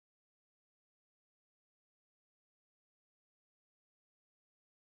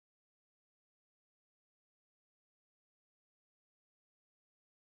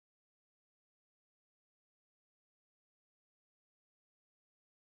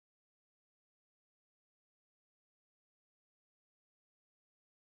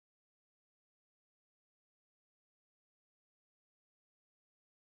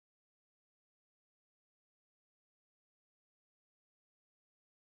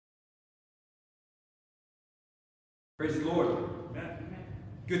Praise the Lord. Amen.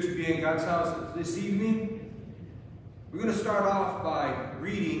 Good to be in God's house this evening. We're going to start off by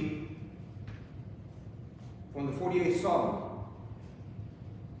reading from the 48th Psalm.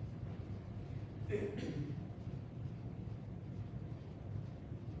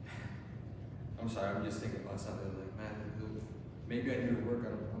 I'm sorry, I'm just thinking about something like, man, maybe I need to work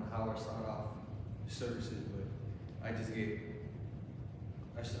on how I start off services, but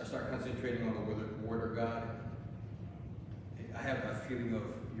I start concentrating on the Word of God. I have a feeling of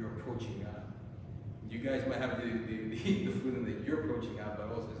you're approaching God. You guys might have the feeling that you're approaching God, but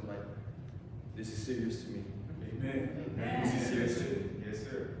also it's like, this is serious to me. Amen. Amen. This is serious to me. Yes,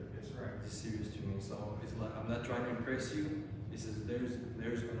 sir. That's right. This is serious to me. So it's like, I'm not trying to impress you. This is, there's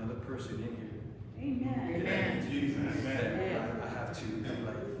another person in here. Amen. Amen. Jesus. Amen. I have to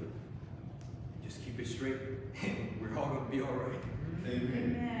like just keep it straight. We're all gonna be all right. Amen.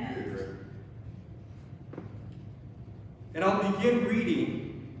 Amen. And I'll begin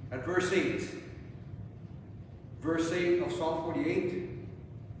reading at verse 8. Verse 8 of Psalm 48.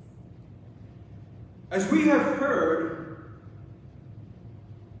 As we have heard,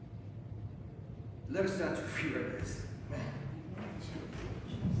 let us not to fear this. Man.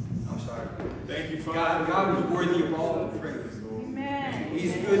 I'm sorry. Thank you, Father. God is worthy of all the praise. Amen.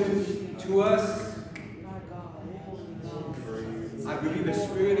 He's good to us. I believe the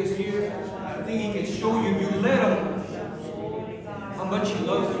Spirit is here. I think He can show you. You let Him. How much He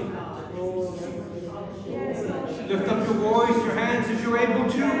loves you. Lift up your voice, your hands if you're able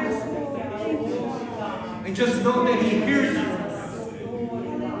to. And just know that He hears you.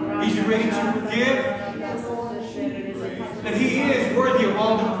 He's ready to forgive. And He is worthy of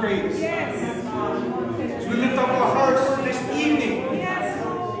all the praise. As we lift up our hearts this evening,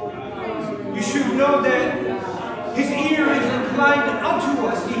 you should know that His ear is inclined unto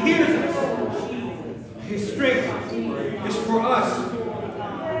us. He hears us. His strength is for us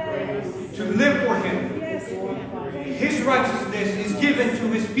to live for Him. His righteousness is given to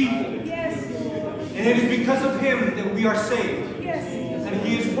His people. And it is because of Him that we are saved. And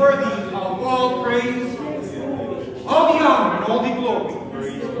He is worthy of all praise, all the honor, and all the glory.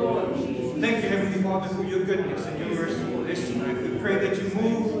 Thank you, Heavenly Father, for your goodness and your mercy this tonight. We pray that you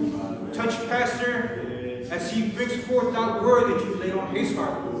move, touch Pastor as he brings forth that word that you laid on his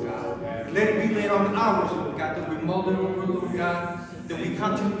heart, Lord God. Let it be laid on ours, Lord God, that we mull it over, Lord God, that we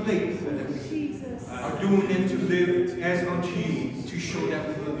contemplate, that we are doing it to live as unto you, to show that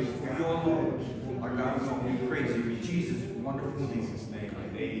we love you for your Lord. Our God, we praise you in Jesus' wonderful name.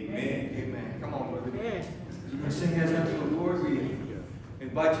 Amen. Amen. Come on, brother. Let's sing as unto the Lord. We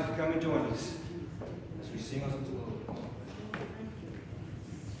invite you to come and join us as we sing as unto the Lord.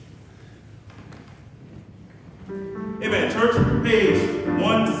 Amen. Church, page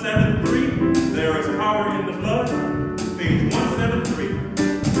 173. There is power in the blood. Page 173.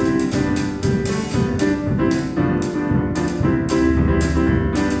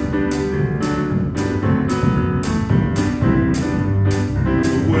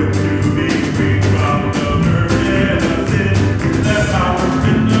 Power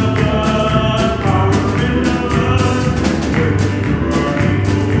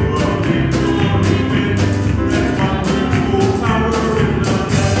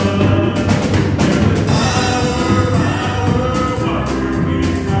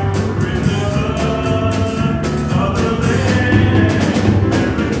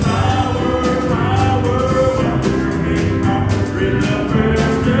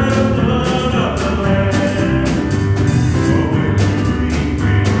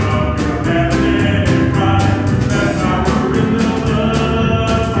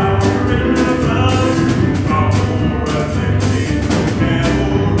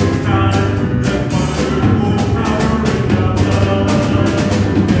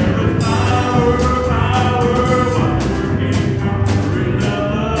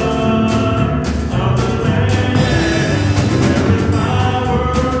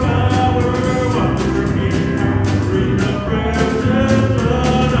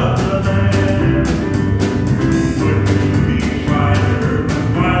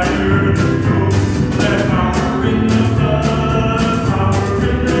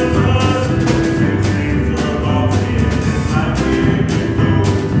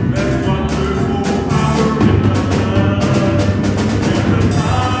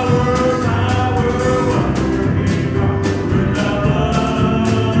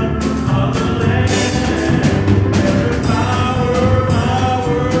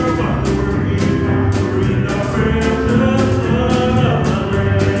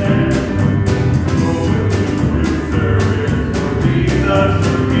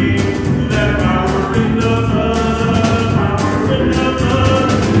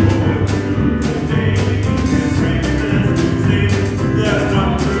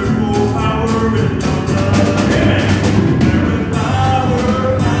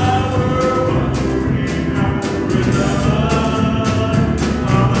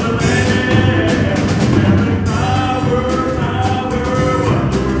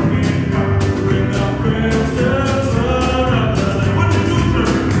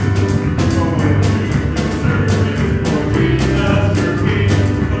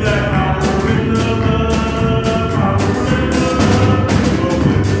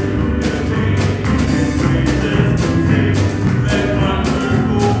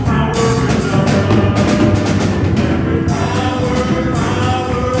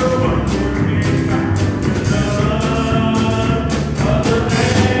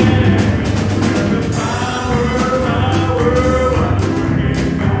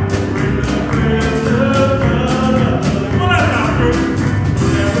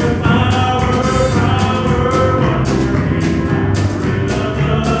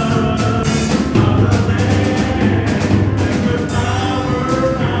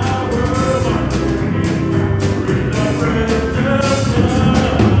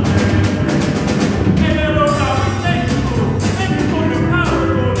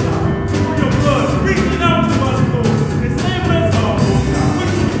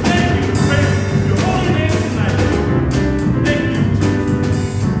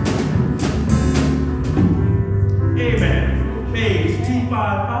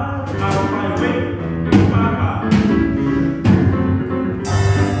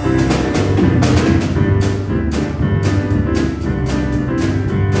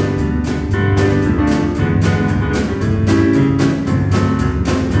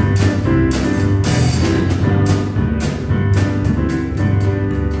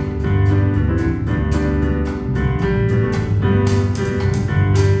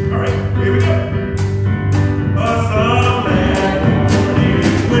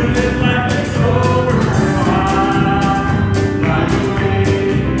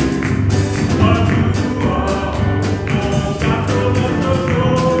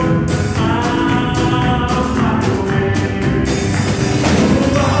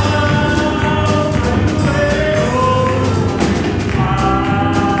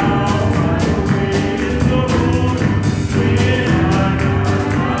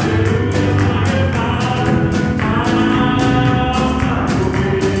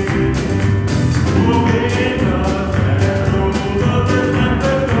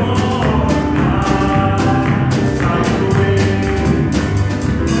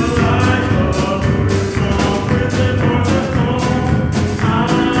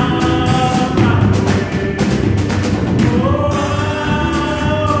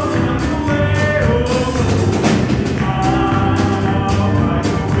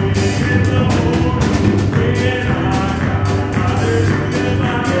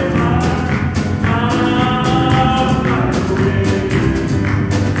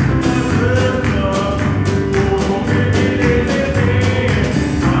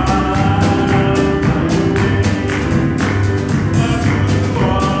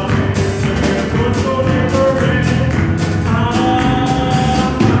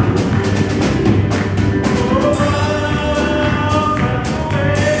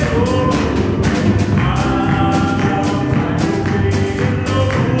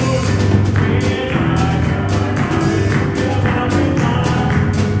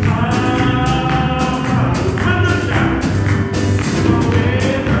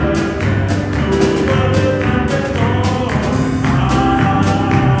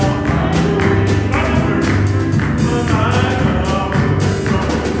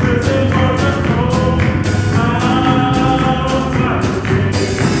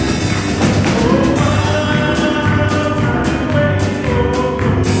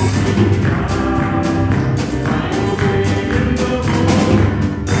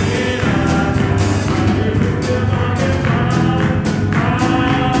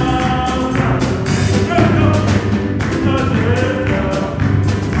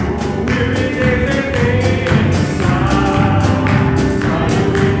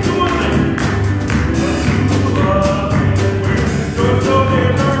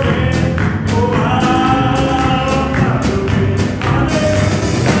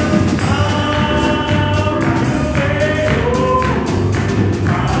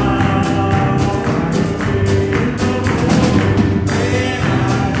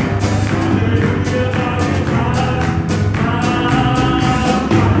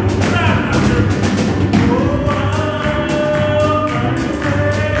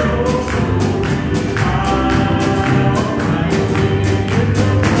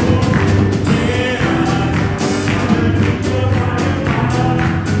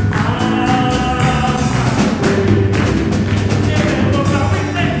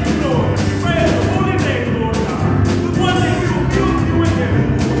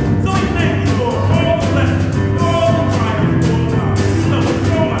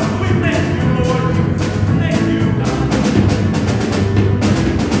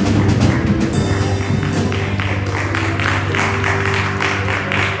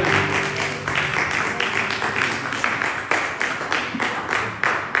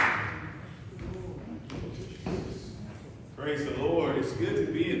It's good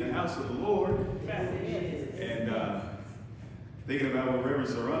to be in the house of the Lord. And thinking about what Reverend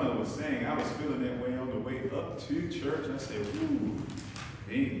Serrano was saying, I was feeling that way on the way up to church. I said, "Ooh,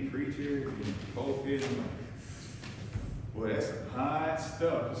 being a preacher, being focused, boy, that's some hot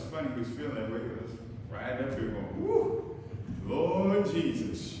stuff." It's funny he was feeling that way. He was riding up here going, "Woo, Lord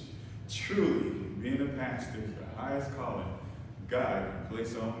Jesus, truly being a pastor is the highest calling God can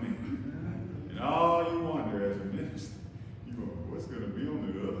place on me." And all you wonder as a minister, you go, "What's going to be on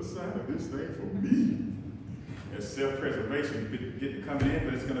the other side of this thing for me?" There's self-preservation getting coming in,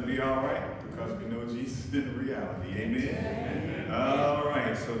 but it's going to be all right because we know Jesus is in reality. Amen? Amen. All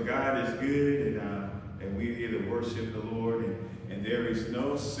right, so God is good, and we're here to worship the Lord, and there is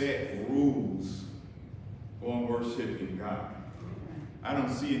no set rules on worshiping God. I don't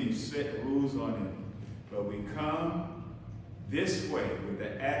see any set rules on it, but we come this way with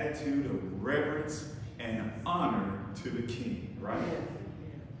the attitude of reverence and honor to the King, right?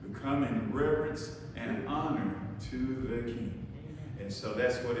 We come in reverence and honor to the King. And so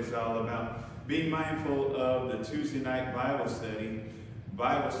that's what it's all about. Be mindful of the Tuesday night Bible study.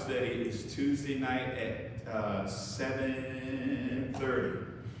 Bible study is Tuesday night at 7:30.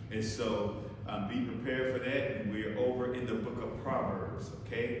 And so be prepared for that. And we're over in the book of Proverbs,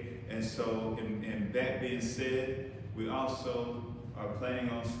 okay? And so, and that being said, we also are planning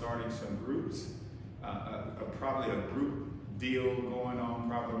on starting some groups, probably a group deal going on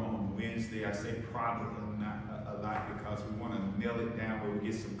probably on Wednesday. I say probably not a lot because we want to nail it down where we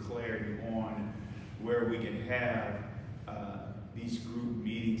get some clarity on where we can have these group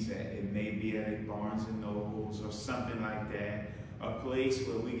meetings at. It may be at a Barnes and Nobles or something like that, a place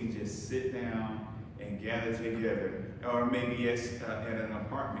where we can just sit down and gather together, or maybe at an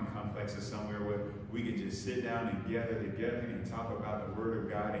apartment complex or somewhere where we can just sit down and gather together and talk about the Word of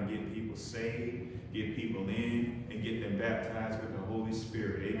God and get people saved, get people in, and get them baptized with the Holy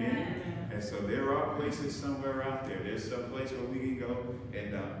Spirit. Amen? And so there are places somewhere out there. There's some place where we can go,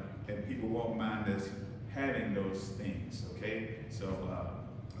 and people won't mind us having those things, okay? So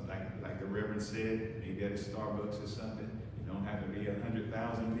like the Reverend said, maybe at a Starbucks or something. It don't have to be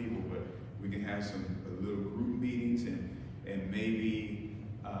 100,000 people, but we can have some little group meetings, and maybe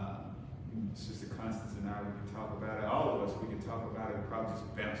Sister Constance and I, we can talk about it. All of us, we can talk about it and probably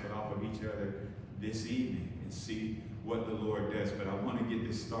just bounce it off of each other this evening and see what the Lord does. But I want to get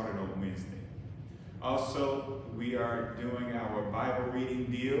this started on Wednesday. Also, we are doing our Bible reading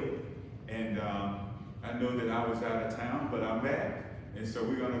deal, and I know that I was out of town, but I'm back. And so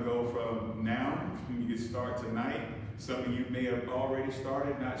we're going to go from now. You can start tonight. Some of you may have already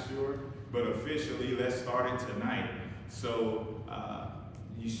started, not sure, but officially, let's start it tonight. So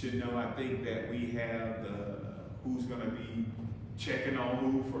you should know, I think, that we have who's going to be checking on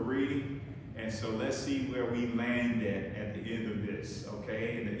who for reading. And so let's see where we land at the end of this,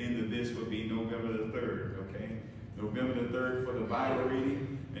 okay? And the end of this will be November the 3rd, okay? November the 3rd for the Bible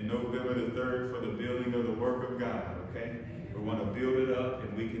reading, and November the 3rd for the building of the work of God, okay? We want to build it up,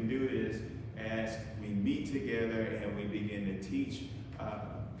 and we can do this as we meet together and we begin to teach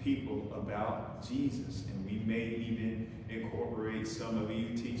people about Jesus. And we may even incorporate some of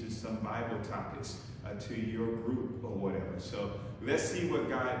you teaching some Bible topics to your group or whatever. So let's see what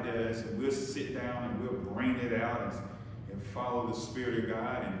God does, and we'll sit down and we'll bring it out and follow the Spirit of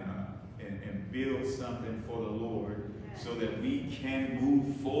God and build something for the Lord so that we can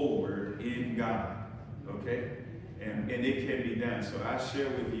move forward in God, okay? And it can be done. So I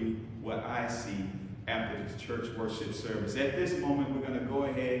share with you what I see after this church worship service. At this moment, we're going to go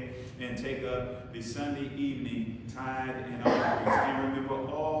ahead and take up the Sunday evening tithe and offerings. And remember,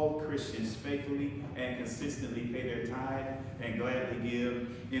 all Christians faithfully and consistently pay their tithe and gladly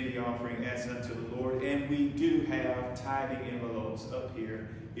give in the offering as unto the Lord. And we do have tithing envelopes up here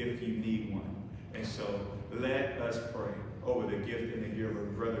if you need one. And so let us pray over the gift and the giver.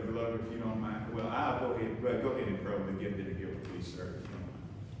 Brother Glover, if you don't mind. Well, I'll go ahead and pray over the gift and the giver, please, sir.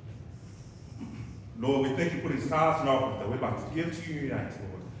 Lord, we thank you for these tithes and offerings that we're about to give to you tonight,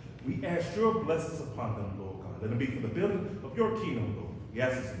 Lord. We ask your blessings upon them, Lord God. Let them be for the building of your kingdom, Lord. We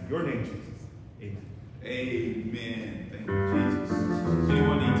ask this in your name, Jesus. Amen. Amen. Thank you, Jesus.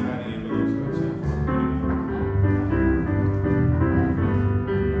 Anyone need tithing envelopes?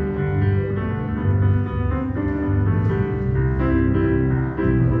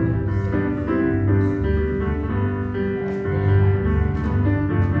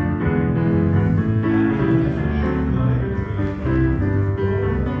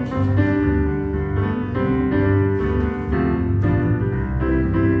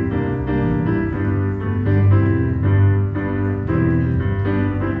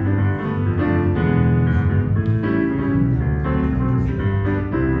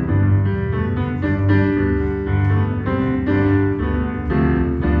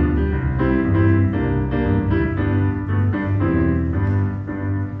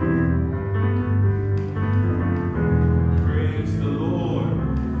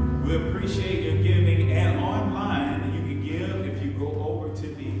 appreciate your giving. And online, you can give if you go over to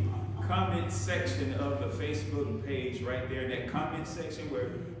the comment section of the Facebook page right there. That comment section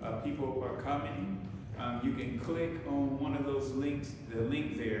where people are commenting. You can click on one of those links, the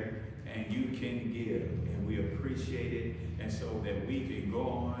link there, and you can give. And we appreciate it. And so that we can go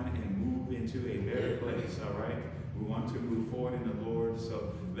on and move into a better place, all right? We want to move forward in the Lord.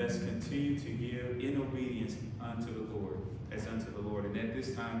 So let's continue to give in obedience unto the Lord, as unto the Lord. And at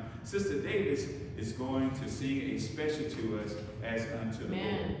this time, Sister Davis is going to sing a special to us as unto the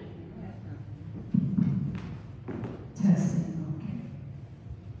Lord. Testing.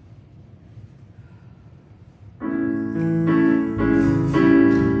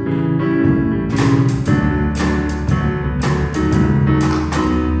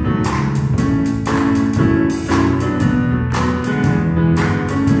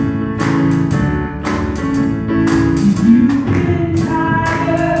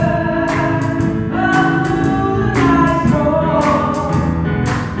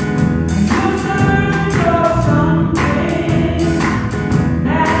 Something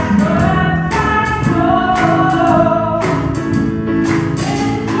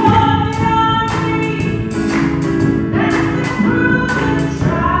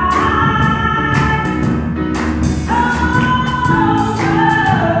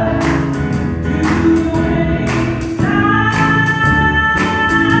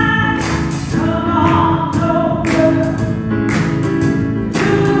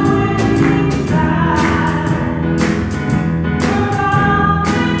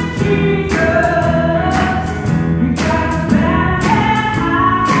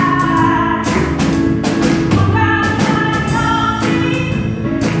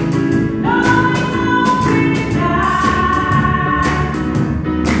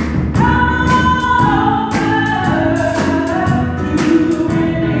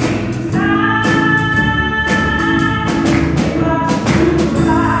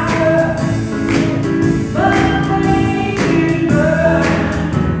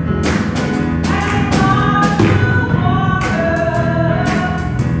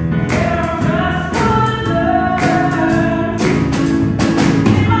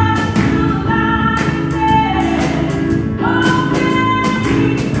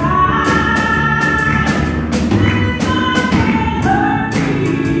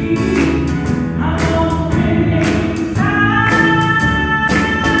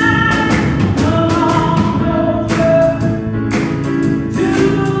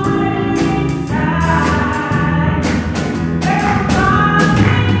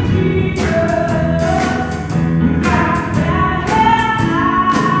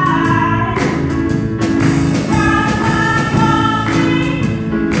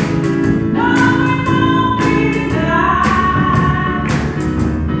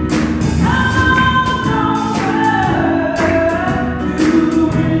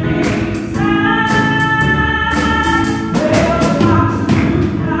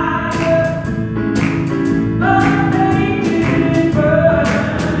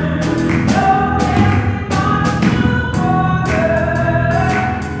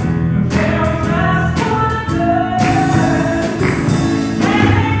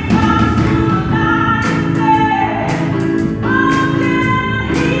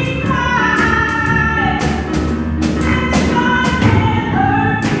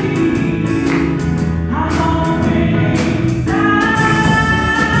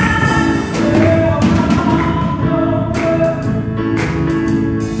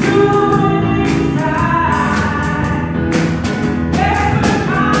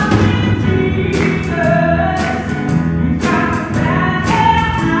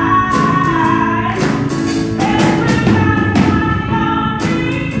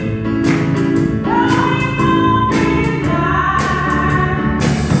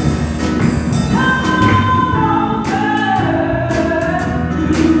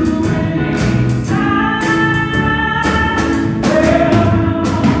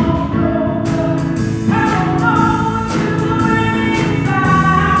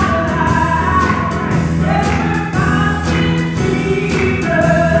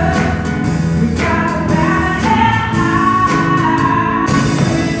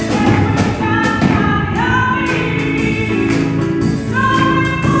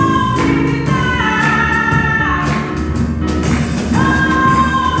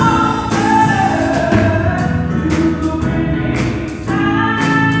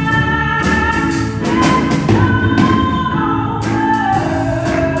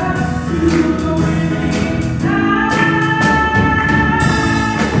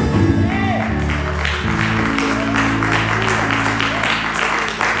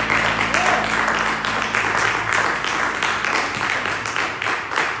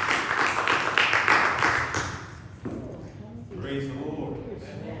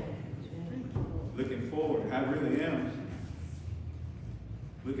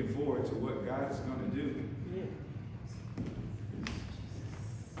looking forward to what God is going to do.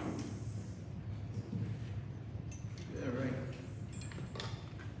 All right.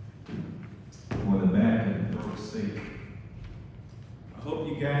 For the back and for the sake. I hope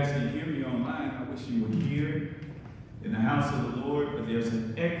you guys can hear me online. I wish you were here in the house of the Lord, but there's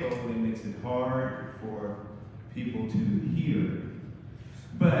an echo that makes it hard for people to hear.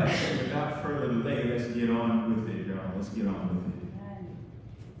 But without further delay, let's get on with it, y'all. Let's get on with it.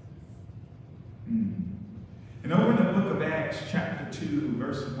 And over in the book of Acts, chapter 2,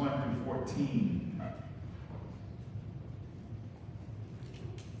 verses 1 through 14.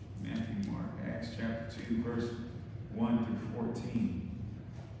 Matthew, Mark, Acts chapter 2, verse 1 through 14.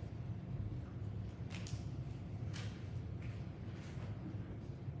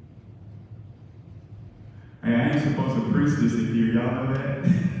 Hey, I ain't supposed to preach this in here, y'all know that?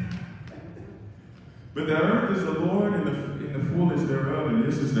 But the earth is the Lord and the fullness thereof, and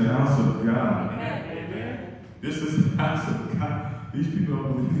this is the house of God. Amen. This is the house of God. These people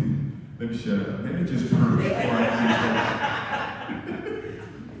don't believe me. Let me shut up. Let me just preach before I preach.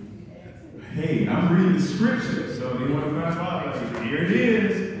 Hey, I'm reading the scripture, so you want to find here it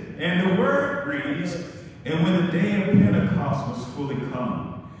is. And the word reads, and when the day of Pentecost was fully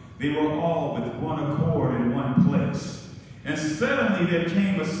come, they were all with one accord in one place. And suddenly there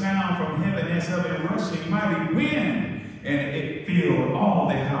came a sound from heaven as of a rushing mighty wind, and it filled all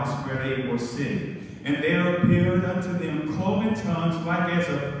the house where they were sitting. And there appeared unto them cloven tongues like as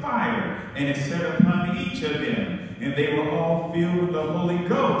of fire, and it sat upon each of them. And they were all filled with the Holy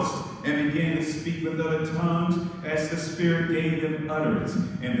Ghost, and began to speak with other tongues as the Spirit gave them utterance.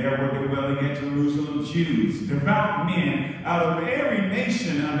 And there were dwelling at Jerusalem Jews, devout men out of every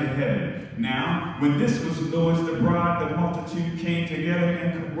nation under heaven. Now, when this was noised abroad, the multitude came together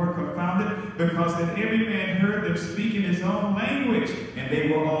and were confounded, because that every man heard them speak in his own language. And they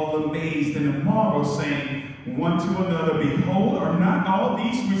were all amazed and marveled, saying one to another, Behold, are not all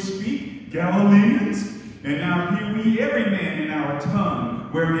these which speak Galileans? And now hear we every man in our tongue,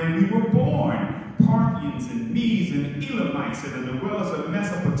 wherein we were born, Parthians and Medes and Elamites, and the dwellers of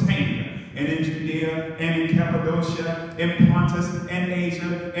Mesopotamia, and in Judea, and in Cappadocia, and Pontus, and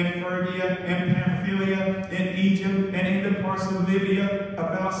Asia, and Phrygia, and Pamphylia, and Egypt, and in the parts of Libya,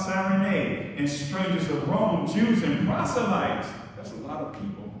 about Cyrene, and strangers of Rome, Jews and proselytes. That's a lot of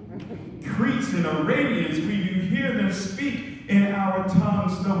people. Cretes and Arabians, we do hear them speak in our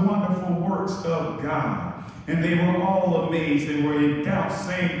tongues the wonderful works of God. And they were all amazed and were in doubt,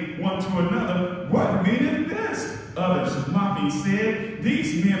 saying one to another, What meaneth this? Others mocking said,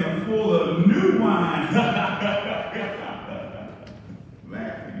 These men are full of new wine. Laughing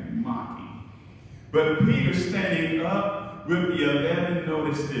and mocking. But Peter, standing up with the 11,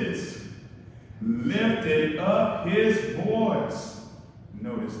 notice this, lifted up his voice.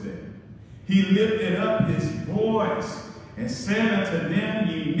 Notice that. He lifted up his voice and said unto them,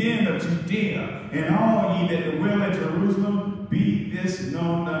 Ye men of Judea, and all ye that dwell at Jerusalem, be this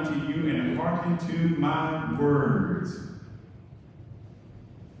known unto you, and hearken to my words.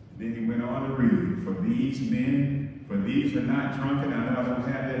 Then he went on to read, For these are not drunken, I know I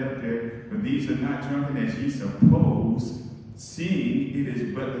don't have that up there, for these are not drunken as ye suppose, seeing it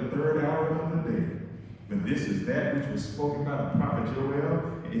is but the third hour of the day. But this is that which was spoken by the prophet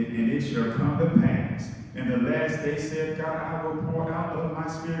Joel, and it shall come to pass. In the last day said God, I will pour out of my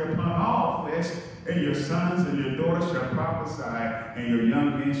spirit upon all flesh, and your sons and your daughters shall prophesy, and your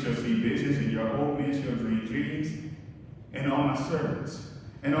young men shall see visions, and your old men shall dream dreams. And on my servants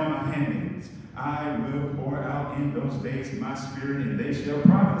and on my handmaids I will pour out in those days my spirit, and they shall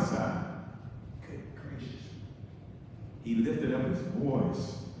prophesy. Good gracious. He lifted up his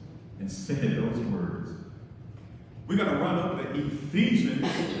voice and said those words. We're going to run over to Ephesians.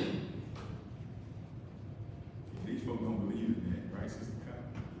 These folks don't believe in that, right, Sister Kyle?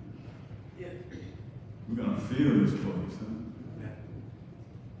 Yeah. We're going to feel this place, huh?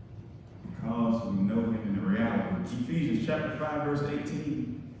 Because we know him in the reality. Ephesians chapter 5, verse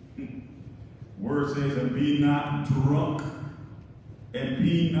 18. Word says, And be not drunk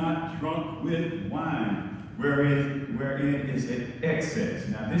with wine, wherein is an excess.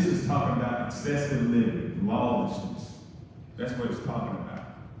 Now, this is talking about excessive living, lawlessness. That's what it's talking about.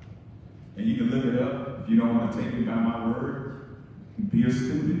 And you can look it up. If you don't want to take me by my word, be a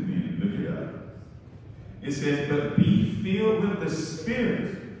student then. Look it up. It says, But be filled with the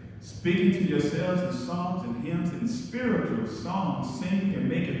Spirit, speaking to yourselves in psalms and hymns and spiritual songs, singing and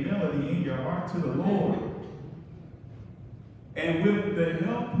making melody in your heart to the Lord. And with the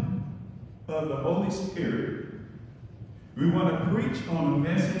help of the Holy Spirit, we want to preach on a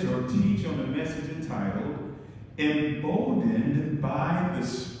message or teach on a message entitled Emboldened by the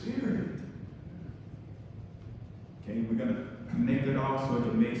Spirit. Okay, we're going to connect it all so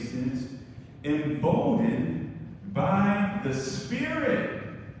it makes sense. Emboldened by the Spirit.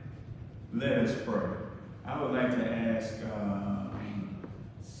 Let us pray. I would like to ask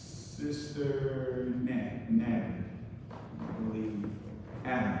Sister Natalie, I believe,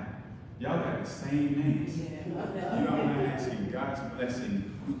 Adam. Y'all got the same names. Yeah. You don't mind asking God's blessing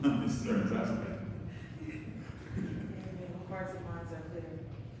on this service. Hearts and minds are clear.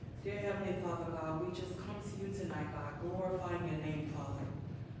 Dear Heavenly Father, God, we just come to you tonight, God, glorifying your name, Father.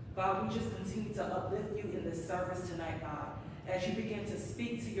 God, we just continue to uplift you in this service tonight, God, as you begin to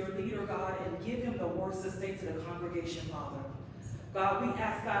speak to your leader, God, and give him the words to say to the congregation, Father. God, we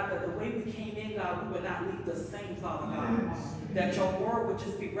ask, God, that the way we came in, God, we would not leave the same, Father, God. Yes. That your word would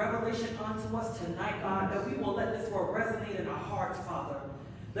just be revelation unto us tonight, God, that we will let this word resonate in our hearts, Father.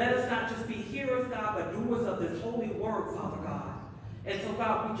 Let us not just be hearers, God, but doers of this holy word, Father God. And so,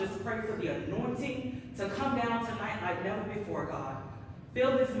 God, we just pray for the anointing to come down tonight like never before, God.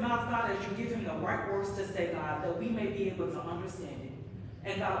 Fill his mouth, God, as you give him the right words to say, God, that we may be able to understand it.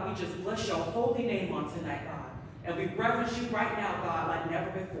 And, God, we just bless your holy name on tonight, God. And we reverence you right now, God, like never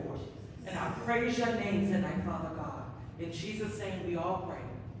before. And I praise your name tonight, Father God. In Jesus' name we all pray.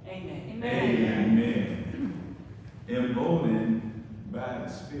 Amen. Amen. Emboldened by the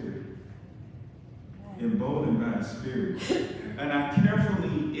Spirit. Emboldened by the Spirit. And I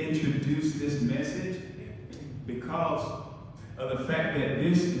carefully introduced this message because of the fact that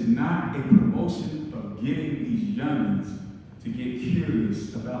this is not a promotion of getting these youngins to get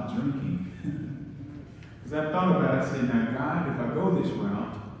curious about drinking. Because I thought about it, I said, now God, if I go this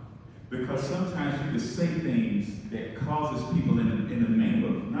route, because sometimes you can say things that causes people in the name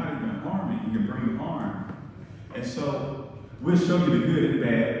of not even harming, you can bring harm. And so we'll show you the good and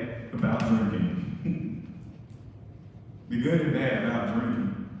bad about drinking. The good and bad about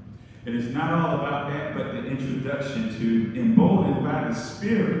drinking. It is not all about that, but the introduction to Emboldened by the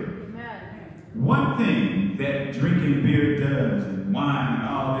Spirit. Amen. One thing that drinking beer does, and wine and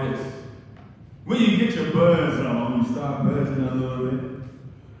all this, when you get your buzz on, you start buzzing a little bit.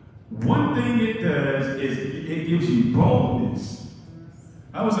 One thing it does is it gives you boldness.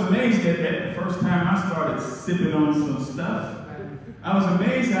 I was amazed at that the first time I started sipping on some stuff. I was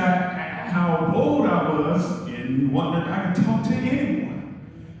amazed at how bold I was in wanting that I could talk to anyone.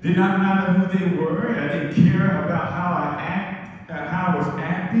 Did not matter who they were. I didn't care about how I was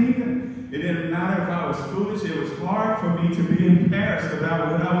acting. It didn't matter if I was foolish. It was hard for me to be embarrassed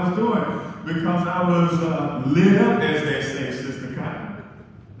about what I was doing because I was lit up, as they say, Sister Cotton.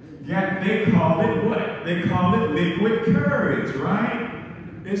 Yeah, they call it what? They call it liquid courage, right?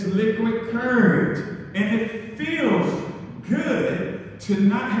 It's liquid courage. And it feels good to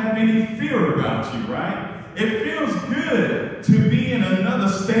not have any fear about you, right? It feels good to be in another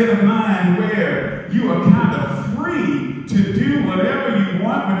state of mind where you are kind of free to do whatever you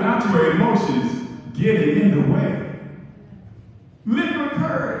want without your emotions getting in the way. Liquid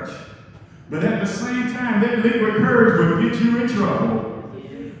courage. But at the same time, that liquid courage will get you in trouble.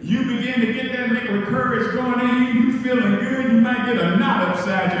 You begin to get that liquid courage going in you, you feeling good, you might get a knot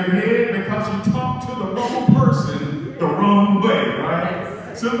upside your head because you talked to the wrong person the wrong way,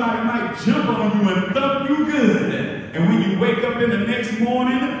 right? Somebody might jump on you and thump you good. And when you wake up in the next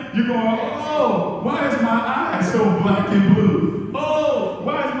morning, you're going, oh, why is my eye so black and blue? Oh,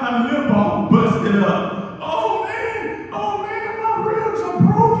 why is my lip all busted up? Oh man, my ribs are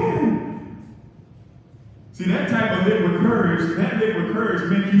broken. See, that type of liquid courage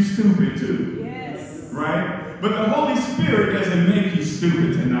make you stupid too. Yes. Right? But the Holy Spirit doesn't make you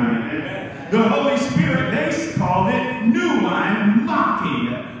stupid tonight. The Holy Spirit, they call it new wine,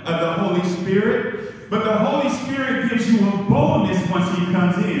 mocking of the Holy Spirit. But the Holy Spirit gives you a boldness once he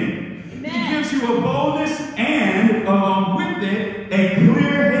comes in. Amen. He gives you a boldness and, along with it, a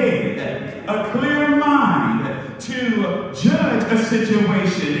clear head, a clear mind to judge a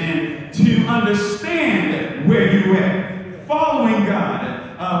situation and to understand where you're at. Following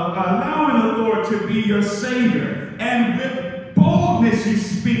God, allowing the Lord to be your Savior. And with boldness you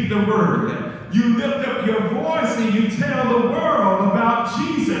speak the word. You lift up your voice and you tell the world about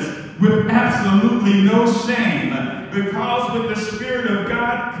Jesus with absolutely no shame. Because with the Spirit of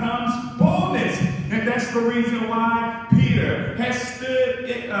God comes boldness. And that's the reason why Peter has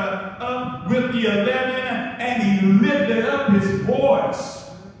stood up with the 11 and he lifted up his voice.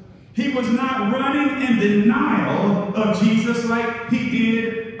 He was not running in denial of Jesus like he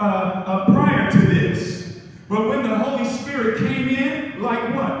did prior to this. But when the Holy Spirit came in,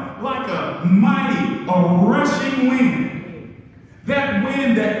 like what? Like a mighty, rushing wind. That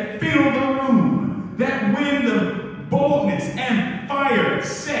wind that filled the room, that when the boldness and fire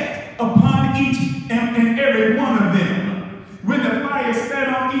set upon each and every one of them, when the fire set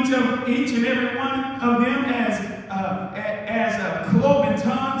on each and every one of them as cloven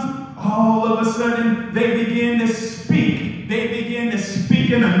tongues, all of a sudden they begin to speak. They begin to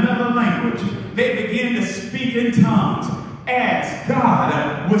speak in another language. They begin to speak in tongues as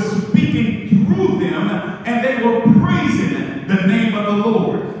God was speaking through them, and they were praising the name of the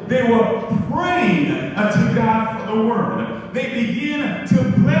Lord. They were praying to God for the word. They began to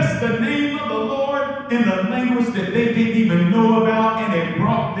bless the name of the Lord in the language that they didn't even know about, and it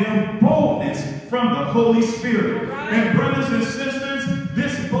brought them boldness from the Holy Spirit. And brothers and sisters,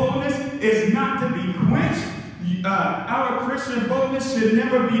 this boldness is not to be quenched. Our Christian boldness should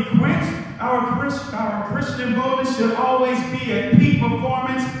never be quenched. Our Christian boldness should always be at peak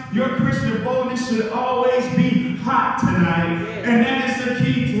performance. Your Christian boldness should always be hot tonight. And that is the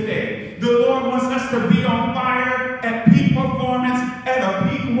key today. The Lord wants us to be on fire at peak performance, at a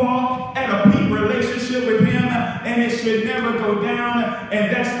peak walk, at a peak relationship with Him. And it should never go down.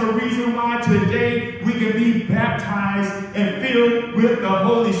 And that's the reason why today we can be baptized and filled with the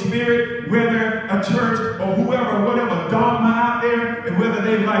Holy Spirit, whether a church or whoever, whatever dogma out there, and whether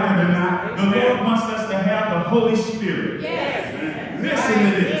they like it or not. The Lord wants us to have the Holy Spirit. Yes.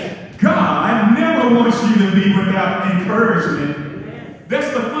 Listen to this. God never wants you to be without encouragement.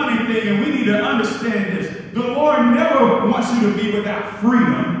 That's the funny thing, and we need to understand this. The Lord never wants you to be without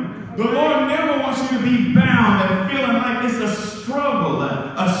freedom. The Lord never wants you to be bound and feeling like it's a struggle,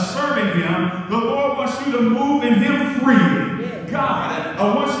 serving Him. The Lord wants you to move in Him freely. God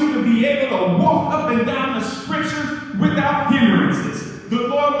wants you to be able to walk up and down the scriptures without hindrances. The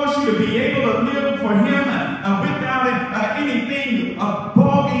Lord wants you to be able to live for Him without anything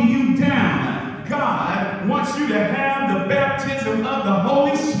bogging you down. God wants you to have the baptism of the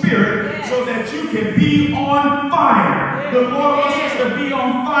Holy Spirit so that you can be on fire. The Lord wants us to be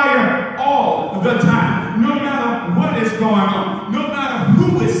on fire all the time, no matter what is going on, no matter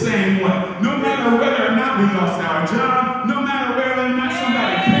who is saying what, no matter whether or not we lost our job, no matter whether or not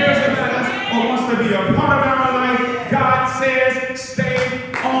somebody cares about us or wants to be a part of our life. God says, stay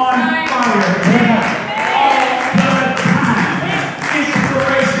on fire. All the time.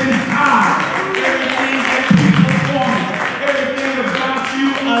 Inspiration high. Everything that you perform, everything about you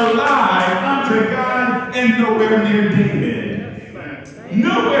alive unto God and nowhere near dead.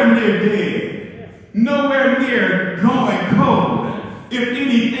 Nowhere near dead. Nowhere near going cold. If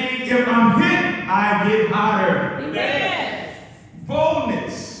anything, if I'm hit, I get hotter. Yes.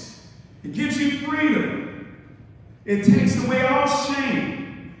 Boldness. It gives you freedom. It takes away all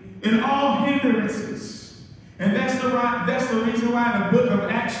shame and all hindrances. And that's the reason why in the book of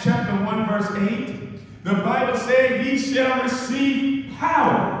Acts chapter 1 verse 8, the Bible said, ye shall receive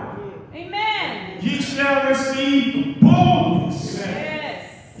power. Amen. Ye shall receive boldness. Yes.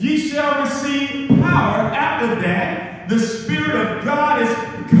 Ye shall receive power. After that, the Spirit of God is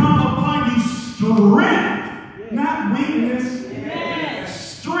come upon you, strength, not weakness.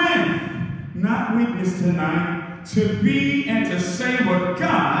 Yes. Strength, not weakness tonight. To be and to say what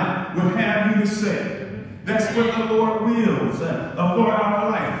God will have you to say. That's what the Lord wills for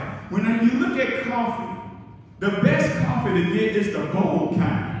our life. When you look at coffee, the best coffee to get is the bold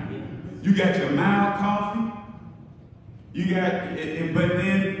kind. You got your mild coffee, but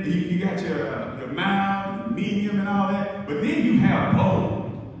then you got your mild, medium, and all that. But then you have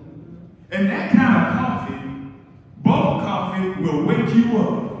bold, and that kind of coffee, bold coffee, will wake you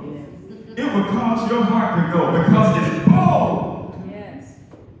up. It will cause your heart to go because it's bold. Yes.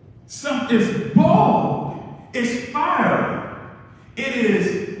 It's bold. It's fiery. It is,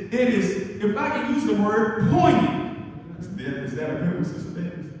 if I can use the word, poignant. Is that a good one, Sister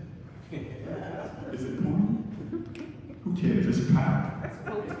Davis? Is it poignant? Who cares? It's powerful.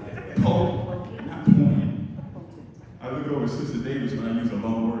 Potent, not poignant. I look over Sister Davis when I use a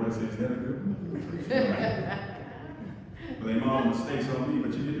long word. I say, is that a good one? Well, they all mistakes on me,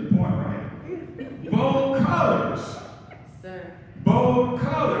 but you get the point, right? Bold colors. Sir. Bold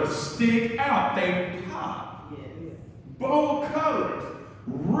colors stick out. They pop. Yes. Bold colors.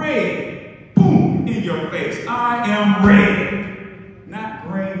 Red. Boom. In your face. I am red. Not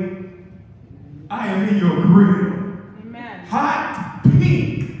gray. I am in your grill. Amen. Hot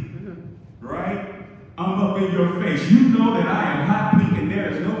pink. Right? I'm up in your face. You know that I am hot pink, and there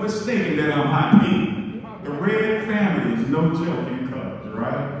is no mistaking that I'm hot pink. The red family is no joke in colors,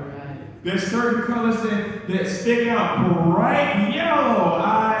 right? There's certain colors that stick out. Bright yellow.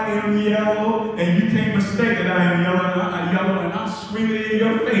 I am yellow, and you can't mistake that I am yellow, and I'm screaming in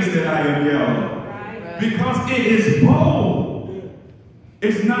your face that I am yellow. Right. Because it is bold.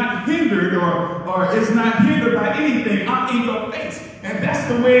 It's not hindered or it's not hindered by anything. I'm in your face. And that's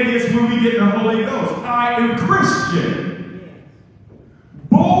the way it is when we get the Holy Ghost. I am Christian.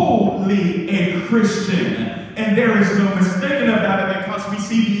 Boldly a Christian. And there is no mistaking about it because we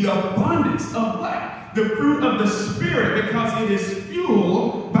see the abundance of what? The fruit of the Spirit, because it is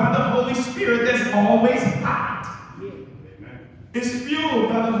fueled by the Holy Spirit that's always hot. It's fueled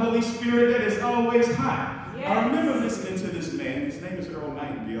by the Holy Spirit that is always hot. Yes. I remember listening to this man. His name is Earl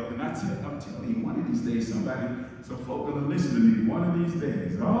Nightingale. And I'm telling you, one of these days, some folk are going to listen to me. One of these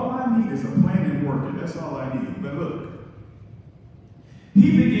days. All I need is a plan and worker. That's all I need. But look.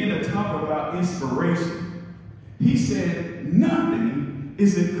 He began to talk about inspiration. He said, nothing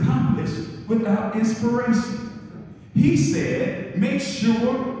is accomplished without inspiration. He said, make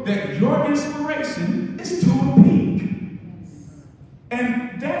sure that your inspiration is to a peak.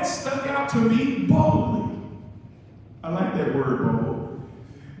 And that stuck out to me boldly. I like that word, bold.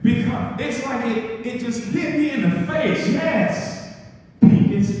 Because it's like it just hit me in the face. Yes.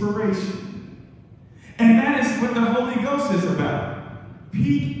 Peak inspiration. And that is what the Holy Ghost is about.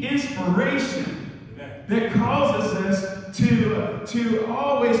 Peak inspiration that causes us to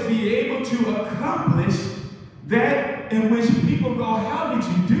always be able to accomplish that in which people go, how did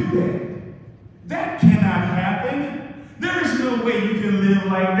you do that? That cannot happen. There is no way you can live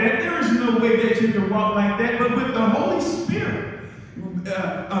like that. There is no way that you can walk like that. But with the Holy Spirit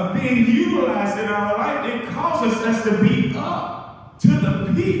being utilized in our life, it causes us to be up to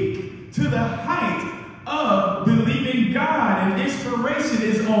the peak, to the height of believing God. And inspiration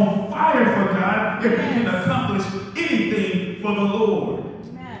is on fire for God if we can accomplish anything for the Lord.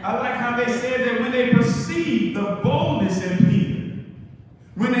 Amen. I like how they said that when they perceived the boldness in Peter,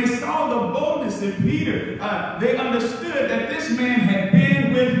 when they saw the boldness in Peter, they understood that this man had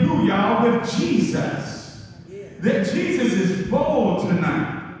been with who, y'all? With Jesus. Yeah. That Jesus is bold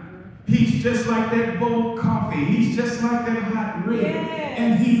tonight. He's just like that bold coffee. He's just like that hot bread. Yes.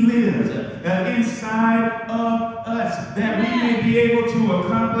 And he lives inside of us, that we may be able to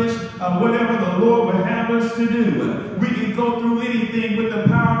accomplish whatever the Lord would have us to do. We can go through anything with the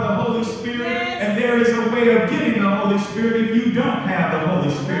power of the Holy Spirit. Yes. And there is a way of getting the Holy Spirit if you don't have the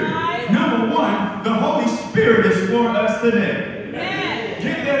Holy Spirit. Right. Number one, the Holy Spirit is for us today. Yes.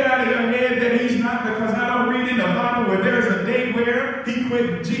 Get that out of your head that he's not, because I don't read in the Bible where there's a day where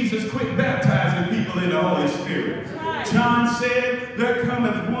Jesus quit baptizing people in the Holy Spirit. Right. John said, there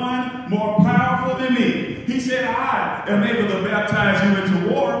cometh one more powerful than me. He said, I am able to baptize you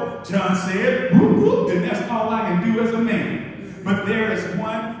into water. John said, whoop, whoop, and that's all I can do as a man. But there is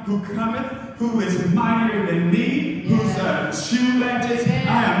one who cometh, who is mightier than me, whose shoe latches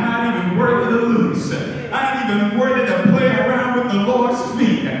I am not even worthy to loose. I ain't even worthy to play around with the Lord's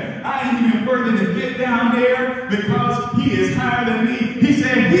feet. I ain't even worthy to get down there because he is higher than me. He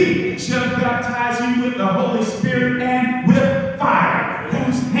said, he shall baptize you with the Holy Spirit and with fire.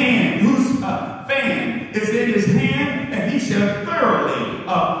 Whose fan is in his hand, and he shall thoroughly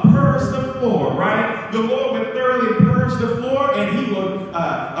purge the floor, right? The Lord would thoroughly purge the floor, and he would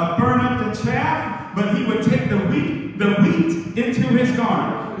burn up the chaff, but he would take the wheat into his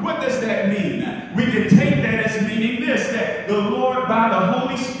garment. What does that mean? We can take that as meaning this, that the Lord, by the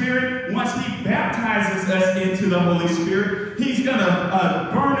Holy Spirit, once he baptizes us into the Holy Spirit, he's going to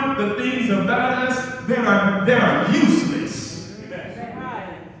burn up the things about us that are useless.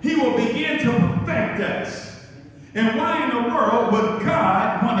 He will begin to perfect us. And why in the world would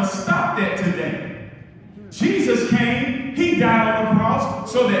God want to stop that today? Jesus came, he died on the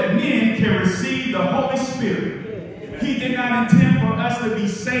cross so that men can receive the Holy Spirit. He did not intend for us to be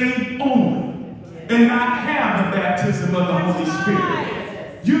saved only and not have the baptism of the Holy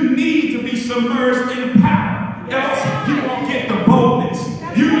Spirit. You need to be submerged in power, else you won't get the boldness.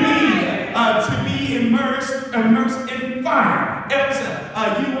 You need to be immersed in fire, else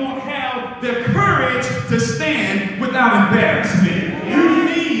you won't have the courage to stand without embarrassment. You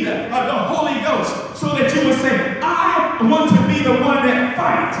need the Holy Ghost so that you will say, I want to be the one that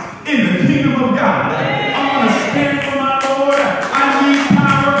fights in the kingdom of God. I want to stand for my Lord. I need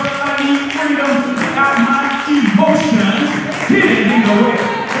power. I need freedom without my emotions getting in the way,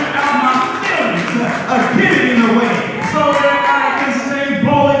 without my feelings getting in the way, so that I can say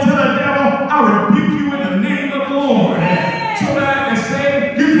boldly to the devil, I rebuke you in the name of the Lord. So that I can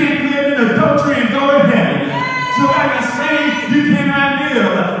say, you can't live in adultery and go to heaven. So I can say, you cannot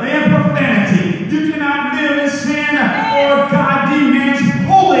live in profanity. You cannot live in sin, or God demands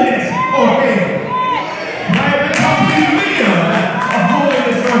holiness or hell. Right? Because we live a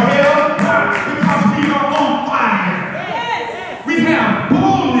holiness or hell, because we are on fire. We have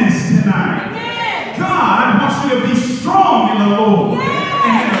boldness tonight. God wants you to be strong in the Lord.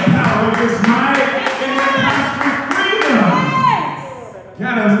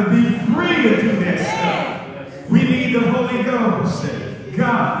 got to be free to do that stuff. We need the Holy Ghost.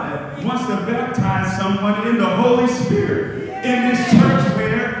 God wants to baptize someone in the Holy Spirit in this church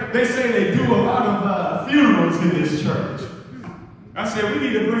where they say they do a lot of funerals in this church. I said, we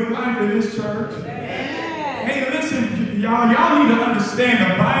need to bring life in this church. Hey, listen, y'all need to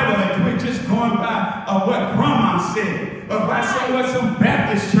understand the Bible and quit just going by what grandma said or by what some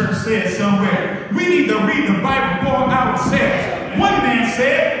Baptist church said somewhere. We need to read the Bible for ourselves. One man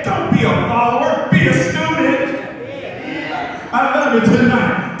said, don't be a follower, be a student. I love it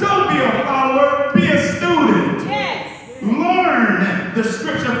tonight. Don't be a follower, be a student. Yes. Learn the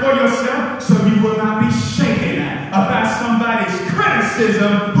scripture for yourself so you will not be shaken about somebody's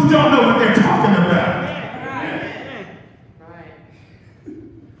criticism who don't know what they're talking about.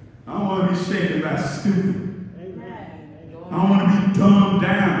 I don't want to be shaken by stupid. I don't want to be dumbed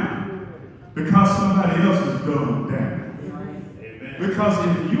down because somebody else is dumbed down. Because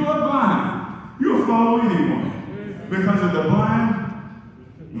if you are blind, you'll follow anyone. Because if the blind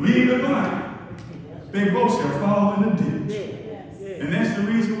lead the blind, they both shall fall in the ditch. And that's the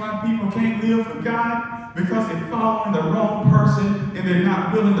reason why people can't live for God, because they're following the wrong person and they're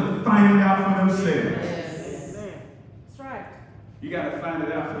not willing to find it out for themselves. That's right. You got to find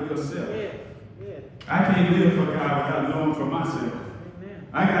it out for yourself. I can't live for God without knowing for myself.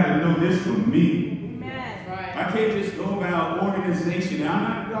 I got to know this for me. Right. I can't just go by an organization. I'm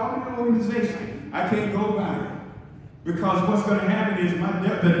not involved in an organization. I can't go by it. Because what's going to happen is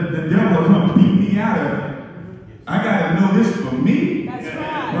the devil will come beat me out of it. I got to know this for me. That's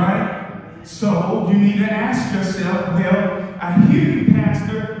right. Right? So you need to ask yourself, well, I hear you,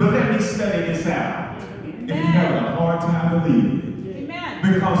 Pastor, but let me study this out. If you have a hard time believing it.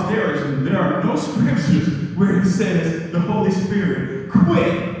 Amen. Because there are no scriptures where it says the Holy Spirit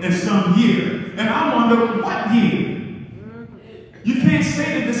quit in some year. And I wonder what year. You can't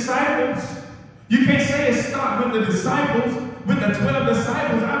say the disciples. You can't say it stopped with the disciples, with the 12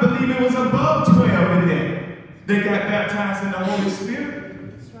 disciples. I believe it was above 12 in there. They got baptized in the Holy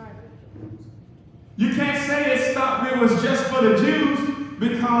Spirit. That's right. You can't say it stopped, it was just for the Jews,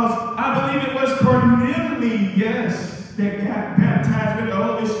 because I believe it was Cornelius that got baptized with the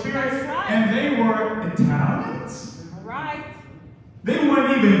Holy Spirit. That's right. And they were Italians. All right. They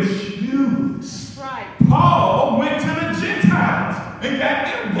weren't even Jews. That's right. Paul went to the Gentiles and got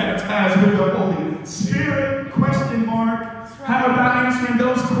them baptized with the Holy Spirit? Question mark. Right. How about answering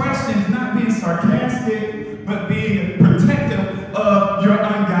those questions, not being sarcastic, but being protective of your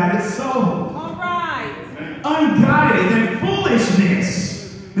unguided soul? All right. Unguided and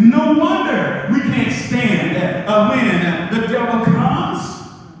foolishness. No wonder we can't stand when the devil comes.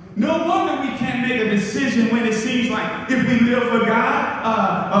 No wonder we can't make a decision when it seems like if we live for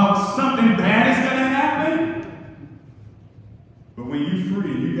God, something bad is going to happen. But when you're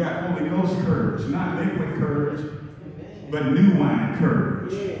free, you got Holy Ghost courage, not liquid courage, but new wine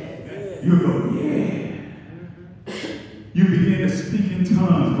courage. You go, yeah. You begin to speak in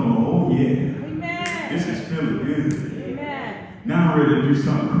tongues, go, oh yeah. Amen. This is feeling good. Amen. Now I'm ready to do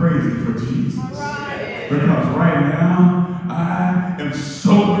something crazy for Jesus. All right. Because right now, I am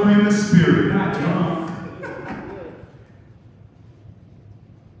sober in the spirit, not drunk.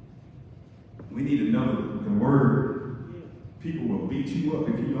 We need to know the word. People will beat you up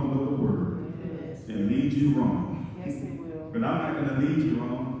if you don't know the word. And lead you wrong. Yes, they will. But I'm not going to lead you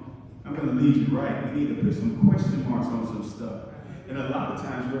wrong. I'm going to lead you right. We need to put some question marks on some stuff. And a lot of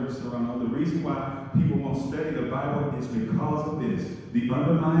times, Reverend Serrano, the reason why people won't study the Bible is because of this. The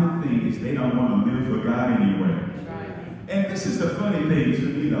underlying thing is they don't want to live for God anyway. And this is the funny thing to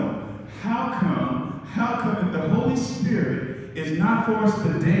me, though. How come if the Holy Spirit is not for us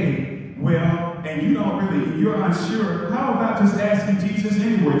today, well, and you're unsure, how about just asking Jesus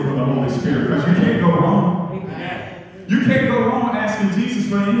anyway for the Holy Spirit? Because you can't go wrong. You can't go wrong asking Jesus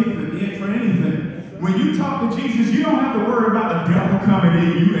for anything. When you talk to Jesus, you don't have to worry about the devil coming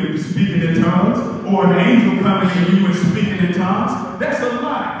in you and speaking in tongues, or an angel coming in you and speaking in tongues. That's a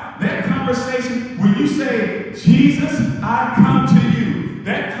lie. That conversation, when you say, Jesus, I come to you,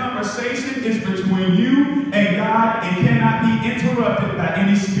 that conversation is between you and God and cannot be interrupted by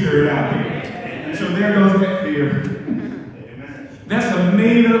any spirit out there. So there goes that fear. That's a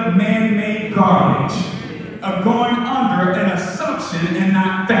made-up, man-made garbage of going under an assumption and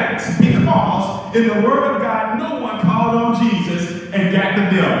not facts. Because in the Word of God, no one called on Jesus and got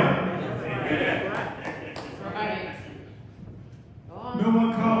the devil. No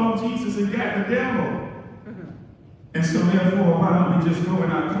one called on Jesus and got the devil. And so therefore, why don't we just go in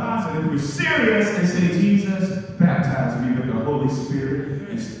our closet if we're serious and say, Jesus, baptize me with the Holy Spirit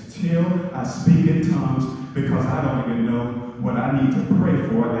until I speak in tongues, because I don't even know what I need to pray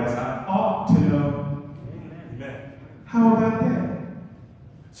for as I ought to know. Amen. How about that?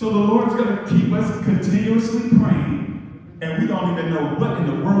 So the Lord's going to keep us continuously praying, and we don't even know what in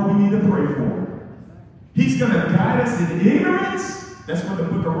the world we need to pray for. He's going to guide us in ignorance. That's what the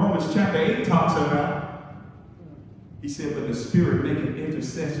book of Romans chapter 8 talks about. He said, but the Spirit maketh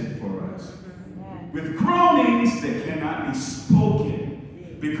intercession for us with groanings that cannot be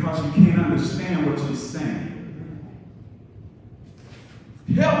spoken because you can't understand what you're saying.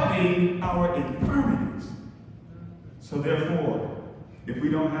 Helping our infirmities. So therefore, if we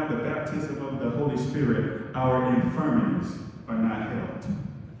don't have the baptism of the Holy Spirit, our infirmities are not helped.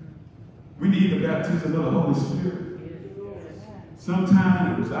 We need the baptism of the Holy Spirit.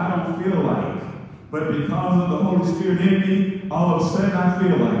 Sometimes I don't feel like it, but because of the Holy Spirit in me, all of a sudden I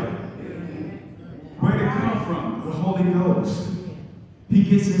feel like it. Where did it come from? The Holy Ghost. He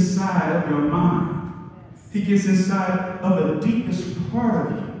gets inside of your mind. He gets inside of the deepest part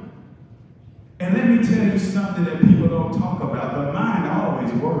of you. And let me tell you something that people don't talk about. The mind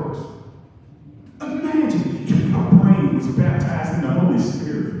always works. Imagine if your brain was baptized in the Holy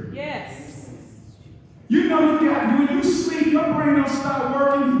Spirit. Yes. You know when you sleep, your brain don't stop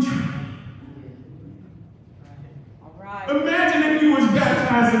working. All right. Imagine if you was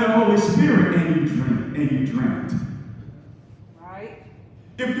baptized in the Holy Spirit and you dreamt. Right.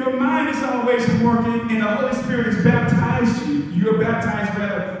 If your mind is always working and the Holy Spirit has baptized you, you're baptized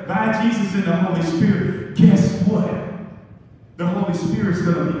rather by Jesus in the Holy Spirit, guess what? The Holy Spirit's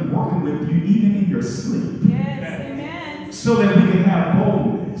going to be working with you even in your sleep. Yes, amen. So that we can have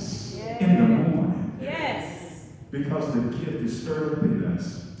boldness in the morning. Yes. Because the gift is stirred up in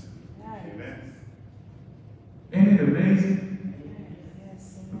us. Amen. Isn't it amazing?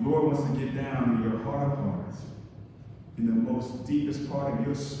 Yes. The Lord wants to get down in your heart of hearts, in the most deepest part of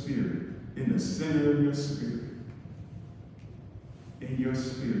your spirit, in the center of your spirit, in your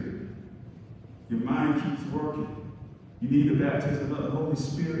spirit. Your mind keeps working. You need the baptism of the Holy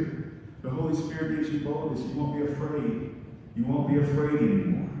Spirit. The Holy Spirit gives you boldness. You won't be afraid. You won't be afraid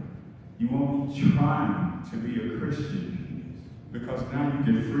anymore. You won't be trying to be a Christian because now you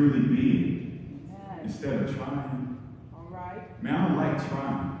can freely be it instead of trying. All right. Man, I don't like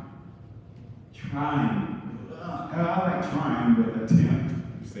trying. I like trying, but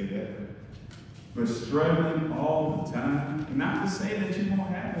attempt to say that. But struggling all the time. Not to say that you won't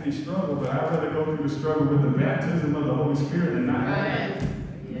have any struggle, but I'd rather go through the struggle with the baptism of the Holy Spirit than not have it.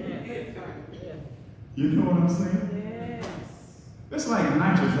 You know what I'm saying? Yes. It's like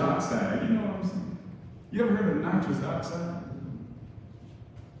nitrous oxide. You know what I'm saying? You ever heard of nitrous oxide?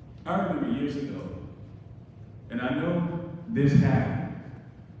 I remember years ago, and I know this happened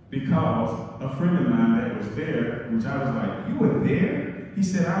because a friend of mine that was there, which I was like, you were there? He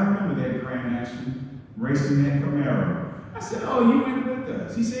said, I remember that Grand National racing that Camaro. I said, oh, you went with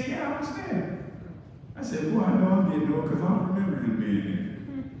us? He said, yeah, I was there. I said, well, I know I'm getting old because I don't remember him being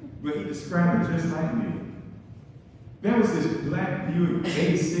there. But he described it just like me. There was this black Buick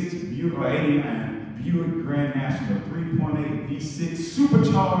 86 Buick or 89 Buick Grand National 3.8 V6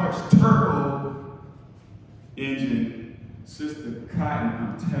 supercharged turbo engine. Sister Cotton,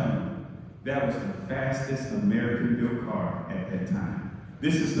 I'm telling you, that was the fastest American-built car at that time.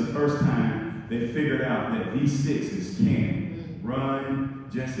 This is the first time they figured out that V6s can run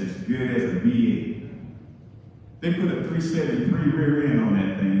just as good as a V8. They put a 373 rear end on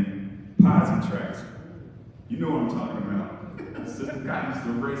that thing, posi tracks. You know what I'm talking about. Sister Cotton used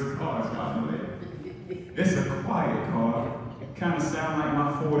to race cars, y'all know that. It's a quiet car. Kind of sound like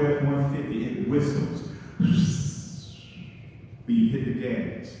my Ford F-150. It whistles when you hit the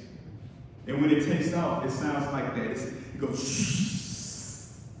gas. And when it takes off, it sounds like that. It goes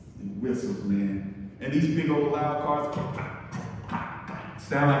and whistles, man. And these big old loud cars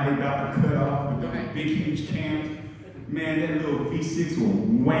sound like they about to cut off with those big, huge cams. Man, that little V6 will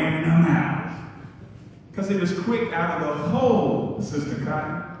wham them out. Because it was quick out of the hole, Sister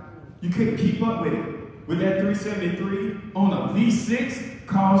Cotton. You couldn't keep up with it. With that 373 on a V6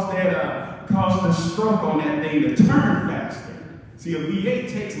 caused the stroke on that thing to turn faster. See, a V8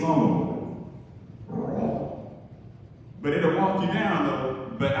 takes longer. But it'll walk you down though.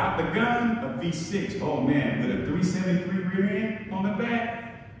 But out the gun, a V6, oh man, with a 373 rear end on the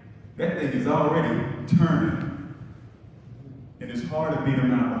back, that thing is already turning. And it's hard to beat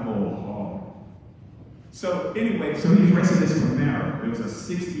them out the whole hall. So anyway, so he's racing this Camaro. It was a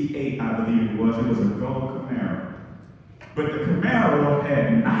 68, I believe it was. It was a gold Camaro. But the Camaro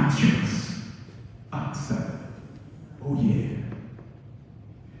had nitrous oxide. Oh yeah.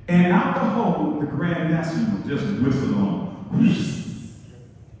 And out the hole, the Grand National just whistled on.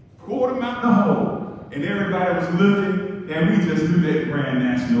 Poured him out the hole. And everybody was looking, and And we just knew that Grand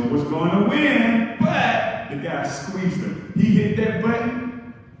National was going to win, but the guy squeezed him. He hit that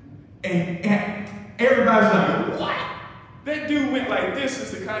button, and everybody's like, what? That dude went like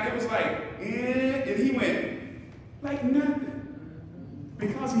this. It was like, and he went like nothing.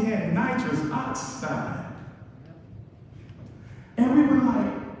 Because he had nitrous oxide. And we were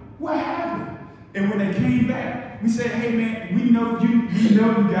like, what happened? And when they came back, we said, hey man, we know you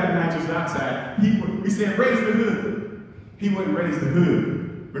got nitrous oxide. We said, raise the hood. He wouldn't raise the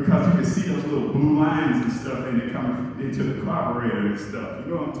hood because you could see those little blue lines and stuff in it coming into the carburetor and stuff.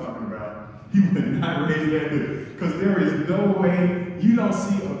 You know what I'm talking about? He would not raise that hood because there is no way you don't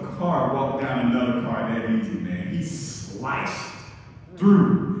see a car walk down another car that easy, man. He sliced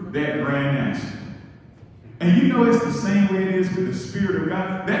through that Grand National. And you know it's the same way it is with the Spirit of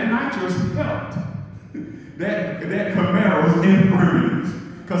God. That nitrous helped that Camaro's infirmities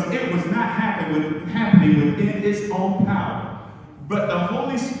because it was not happening within its own power. But the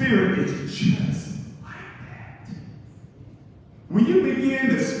Holy Spirit is just like that. When you begin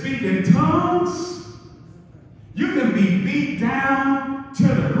to speak in tongues, you can be beat down to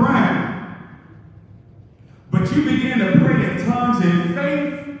the ground. But you begin to pray in tongues in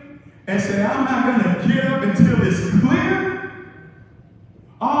faith and say, I'm not going to get up until it's clear.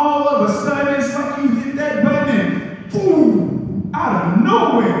 All of a sudden, it's like you hit that button and boom, out of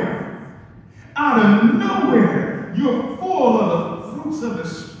nowhere, you're full of the fruits of the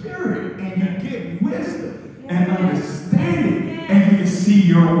Spirit and you get wisdom and understanding and you can see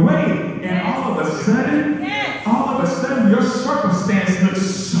your way. And all of a sudden, your circumstance looks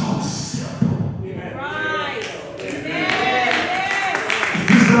so simple.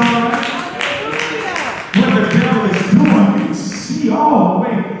 What the devil is doing, you can see all the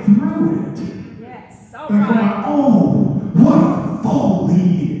way through it. Yes. And going, oh, what a fool he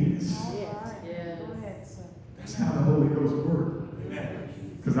is. That's how the Holy Ghost works.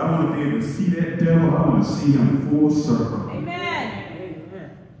 Because I want to be able to see that devil. I want to see him full circle. Amen.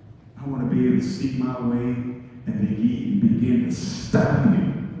 I want to be able to see my way and begin to stop him.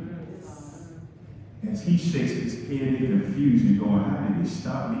 As he shakes his head in confusion, going, how did he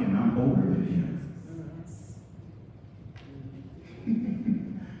stop me and I'm older than him?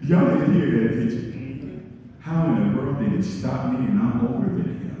 Y'all didn't hear that, did you? How in the world did he stop me and I'm older than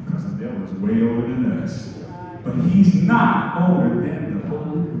him? Because the devil is way older than us. But he's not older than the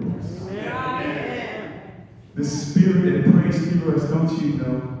Holy Ghost. The Spirit that prays through us, don't you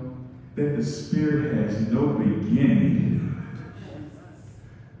know that the Spirit has no beginning?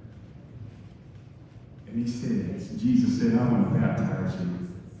 And he says, Jesus said, I want to baptize you.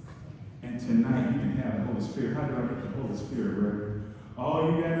 And tonight you can have the Holy Spirit. How do I get the Holy Spirit, brother?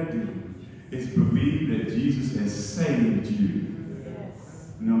 All you got to do is believe that Jesus has saved you.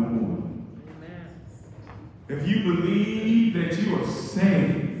 Yes. Number one. Amen. If you believe that you are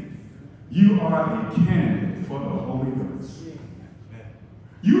saved, you are a candidate for the Holy Ghost.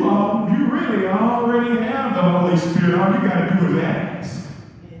 You really already have the Holy Spirit. All you got to do is ask.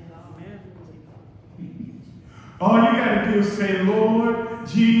 All you got to do is say, Lord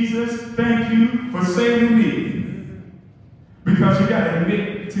Jesus, thank you for saving me. Because you got to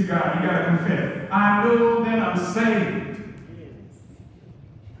admit to God, you got to confess, I know that I'm saved.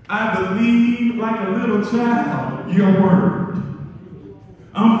 I believe like a little child your word.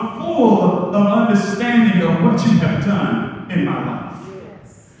 I'm full of understanding of what you have done in my life.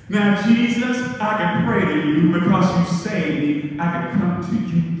 Now, Jesus, I can pray to you because you saved me. I can come to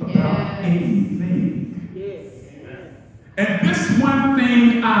you about anything. And this one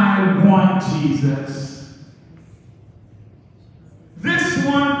thing I want, Jesus. This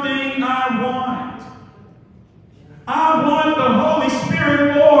one thing I want. I want the Holy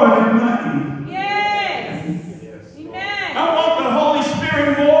Spirit more than money. Yes. Amen. I want the Holy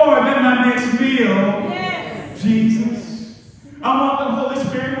Spirit more than my next meal. Yes. Jesus. I want the Holy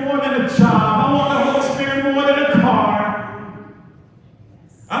Spirit more than a job. I want the Holy Spirit more than a car.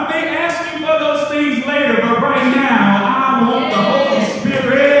 I may ask you for those things later, but right now, I want the Holy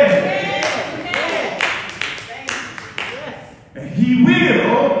Spirit. And He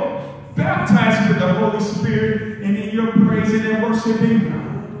will baptize you with the Holy Spirit, and in your praising and worshiping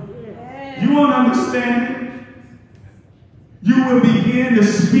God. You won't understand it. You will begin to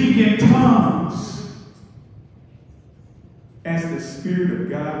speak in tongues as the Spirit of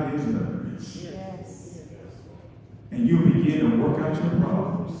God gives utterance. Yes. And you'll begin to work out your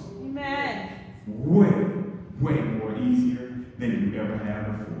problems. Amen. Way more easier than you ever have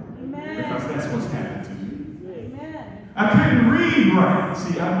before. Amen. Because that's what's happened to me. Amen. I couldn't read right.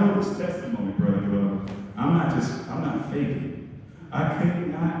 See, I know this testimony, brother. I'm not faking. I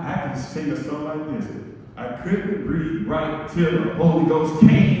can sing a song like this. I couldn't read right till the Holy Ghost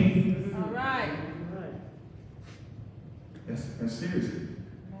came. All right. That's seriously.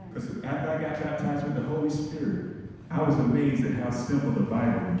 Because after I got baptized with the Holy Spirit, I was amazed at how simple the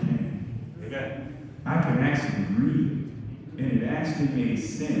Bible became. Amen. I could actually read it, and it actually made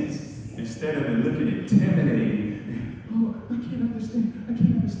sense. Instead of it looking intimidating, oh, I can't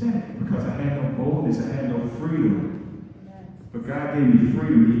understand. Because I had no boldness, I had no freedom. But God gave me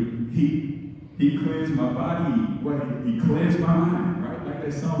freedom. He cleansed my body. He cleansed my mind, right? Like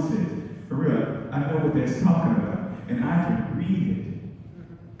that song says. For real, I know what that's talking about. And I can read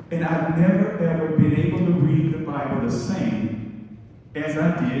it. And I've never, ever been able to read the Bible the same as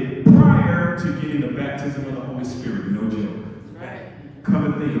I did prior to getting the baptism of the Holy Spirit. No joke. Right. Come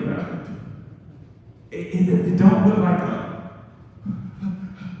and think about it. It don't look like a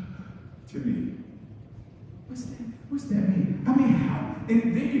to me. What's that mean? I mean, how?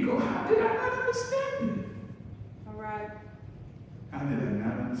 And then you go, how did I not understand it? All right. How did I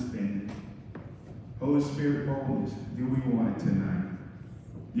not understand it? Holy Spirit boldness. Do we want it tonight?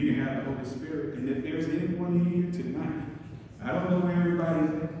 You can have the Holy Spirit. And if there's anyone in here tonight, I don't know where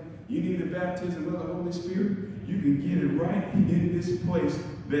everybody's at. You need the baptism of the Holy Spirit. You can get it right in this place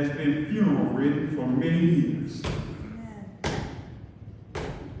that's been funeral ridden for many years.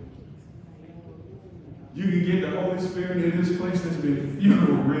 You can get the Holy Spirit in this place that's been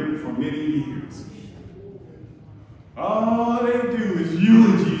funeral ridden for many years. All they do is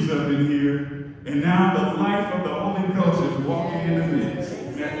eulogies up in here, and now the life of the Holy Ghost is walking in the midst.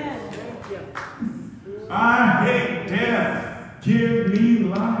 I hate death. Give me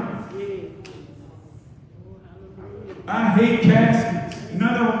life. I hate caskets.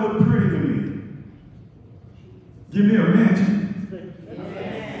 None of them look pretty to me. Give me a mansion.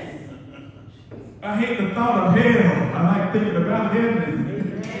 I hate the thought of hell. I like thinking about heaven.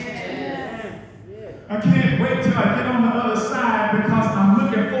 I can't wait till I get on the other side because I'm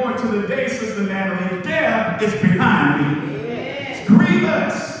looking forward to the day, Sister Natalie. Death is behind me. It's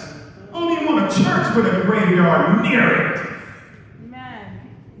grievous. I don't even want a church with a graveyard near it.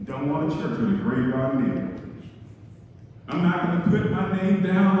 Don't want a church with a graveyard near it. I'm not going to put my name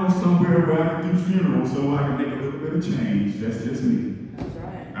down on somewhere where I can do funerals so I can make a little bit of change. That's just me. That's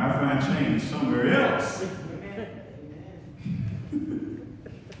right. I find change somewhere else.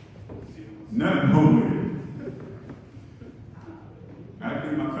 Nothing wrong with it. I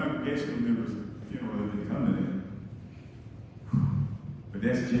think my congregational members' funeral if they come to them. But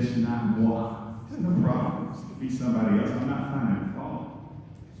that's just not moi. It's no problem. To be somebody else, I'm not finding fault.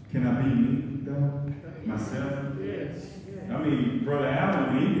 Can I be me, though? Myself? Yes. I mean, Brother Allen,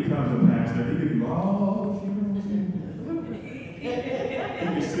 when he becomes a pastor, he can do all the funerals. He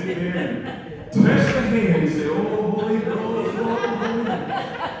can sit there and touch the hand and say, oh, Holy Ghost, oh, Holy.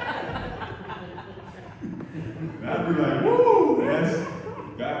 I'd be like, woo, that's,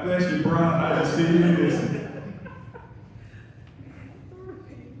 God bless you, bro. I just see you listen.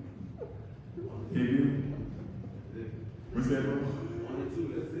 Hear you? What's that, bro? 1 or 2,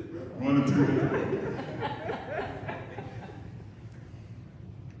 that's it, bro. 1 or 2.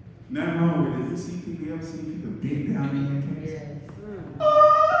 Nothing wrong with it. You see people, you ever see people big down in their case?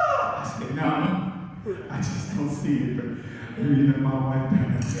 Oh! I said, no, I just don't see it. But you know, my wife,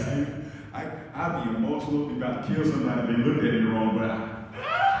 I'd be emotional, be about to kill somebody, they look at me wrong, but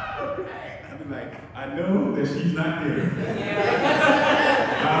I'd be like, I know that she's not there.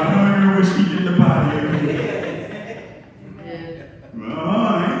 I know when she get the body again. I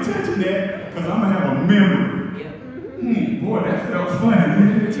ain't touching that, because I'm going to have a memory. Boy, that felt fun,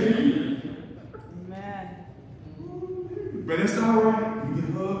 didn't it to you? Amen. But it's all right. You can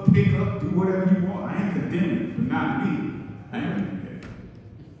hug, pick up, do whatever you want. I ain't condemning, but not me. I ain't going to do that.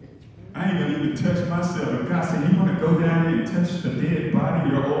 I ain't going to even touch myself. If God said, you want to go down there and touch the dead body,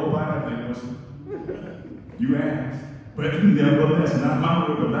 your old body, I'm like, no, you asked. But nevertheless, not my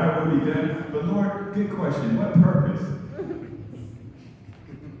will, but thy will be done. But Lord, good question. What purpose?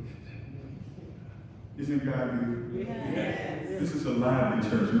 Isn't God good? Yes. This is a lively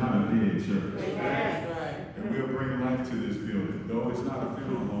church, not a dead church. Yes. And we'll bring life to this building. Though it's not a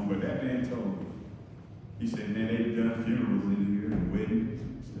funeral home, but that man told me. He said, man, they've done funerals in here and weddings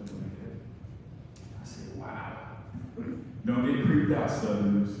and stuff like that. I said, wow. Don't get creeped out,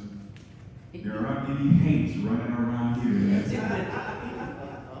 Southerners. There aren't any hates running around here.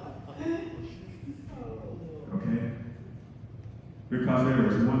 Okay? Because there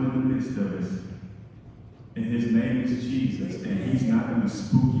is one in the midst of us. And his name is Jesus, and he's not going to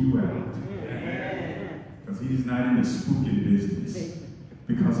spook you out. Because he's not in the spooking business.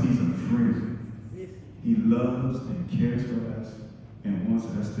 Because he's a friend. He loves and cares for us. and wants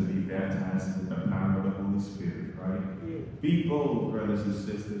us to be baptized with the power of the Holy Spirit, right? Be bold, brothers and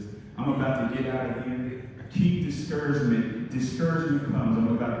sisters. I'm about to get out of here. Keep discouragement. Discouragement comes. I'm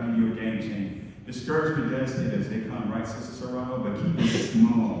about to give you a game changer. Discouragement does hit us. They come, right, Sister Serrano? But keep it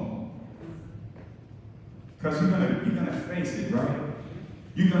small. Because you're gonna face it, right?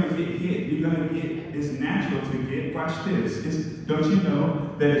 You're gonna get hit. You're gonna get, it's natural to get, watch this. Don't you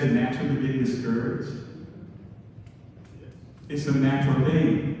know that it's natural to get discouraged? It's a natural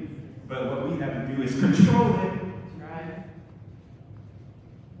thing. But what we have to do is control it. Right.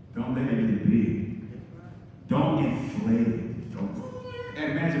 Don't let it get big. Don't inflate it. Don't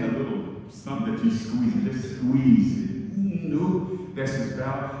imagine a little something that you squeeze. Just squeeze it. Nope. That's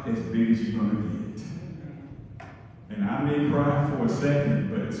about as big as you're gonna get. And I may cry for a second,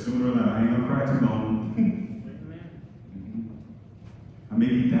 but sooner or later I ain't gonna cry too long. I may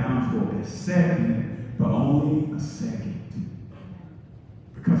be down for a second, but only a second.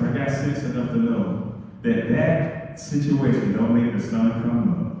 Because I got sense enough to know that that situation don't make the sun come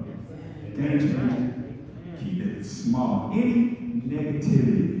up. Danger. Keep it small. Any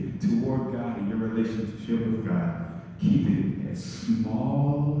negativity toward God and your relationship with God, keep it as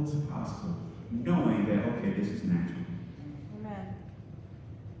small as possible, knowing that, okay, this is natural. Amen.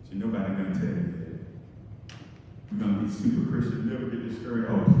 So nobody gonna tell you that. You're gonna be super Christian, never get discouraged.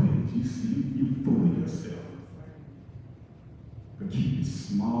 Oh, please, you see, you fooling yourself. But keep it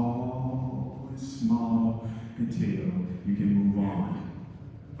small and small until you can move on.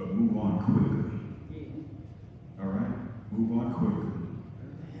 But move on quickly. All right? Move on quickly.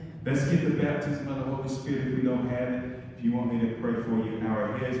 Let's get the baptism of the Holy Spirit if we don't have it. If you want me to pray for you,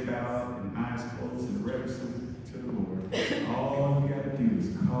 our heads bowed and eyes closed and reverence to the Lord. All you got to do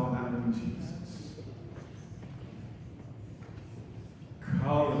is call out on Jesus.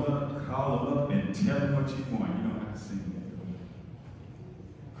 Call him up, and tell him what you want. You don't have to sing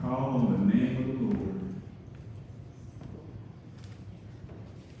that. Call on the name of the Lord.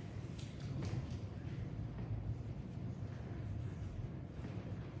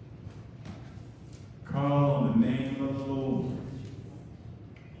 Call on the name of the Lord.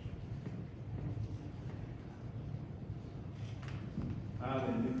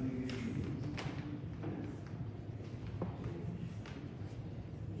 Hallelujah.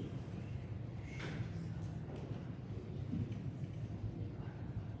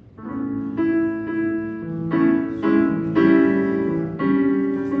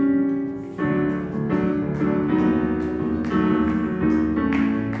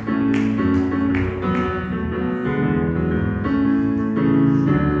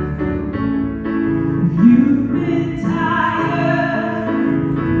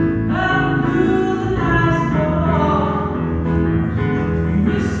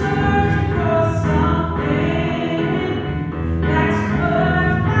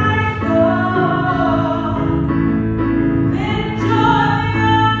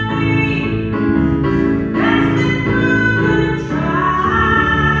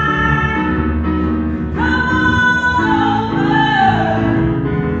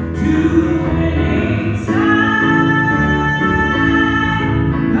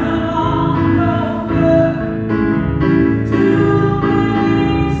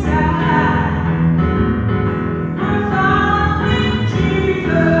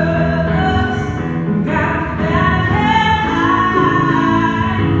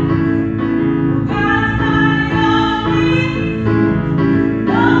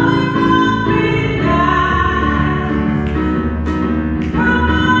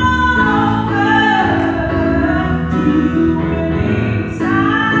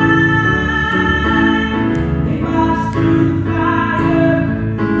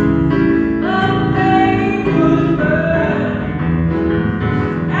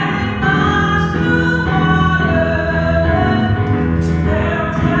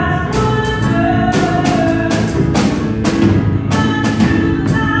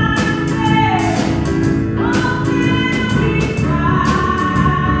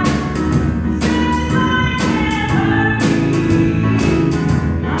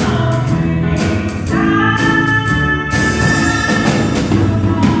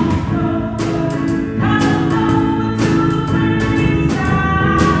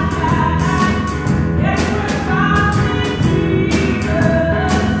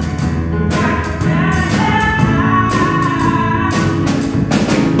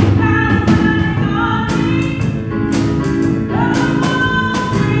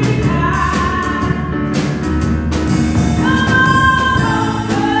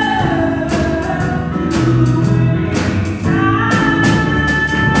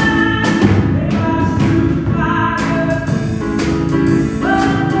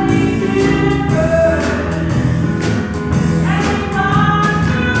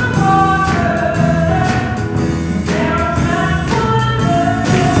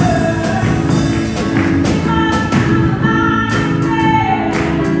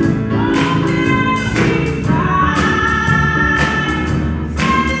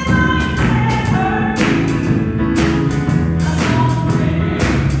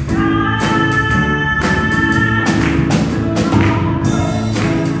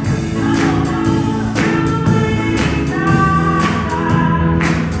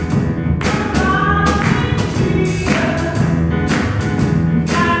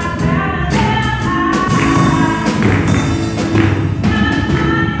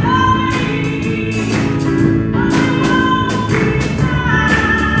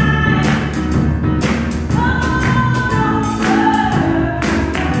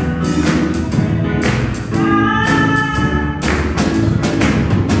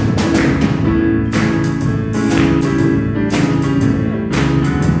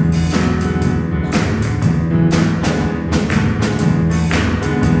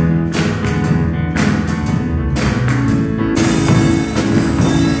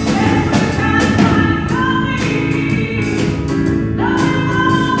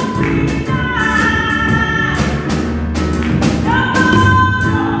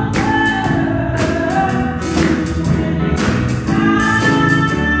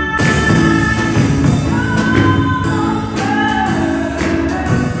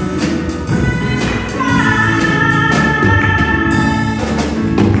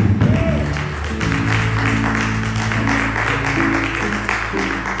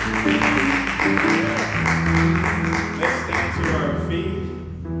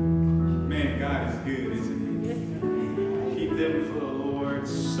 good, isn't it? Keep them before the Lord.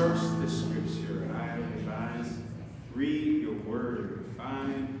 Search the scripture. I advise. Read your word.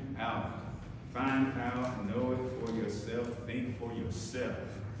 Find out. Find out. Know it for yourself. Think for yourself.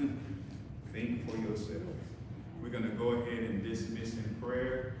 Think for yourself. We're going to go ahead and dismiss in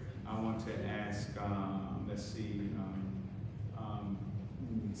prayer. I want to ask, let's see,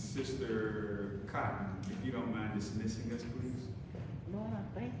 Sister Cotton, if you don't mind dismissing us, please. Lord,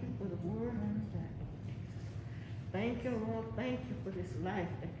 I thank you for the word on the back. Thank you, Lord. Thank you for this life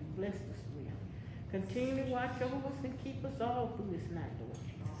that you blessed us with. Continue to watch over us and keep us all through this night, Lord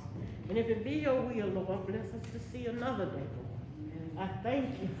Jesus. And if it be your will, Lord, bless us to see another day, Lord. I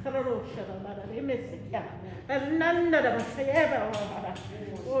thank you.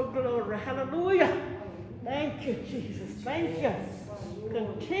 Oh, glory. Hallelujah. Thank you, Jesus. Thank you.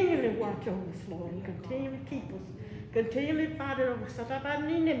 Continually watch over us, Lord, and continually keep us. Continually fight over us.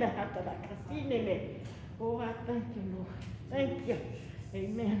 Oh, I thank you, Lord. Thank you.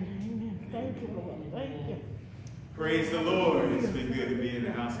 Amen. Amen. Thank you, Lord. Thank you. Praise the Lord. It's been good to be in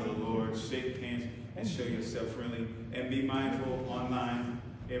the house of the Lord. Shake hands and show yourself friendly. And be mindful online,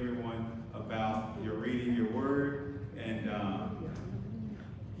 everyone, about your reading your word. And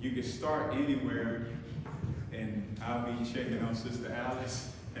you can start anywhere. And I'll be checking on Sister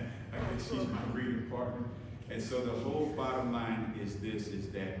Alice. I think she's my reading partner. And so the whole bottom line is this, is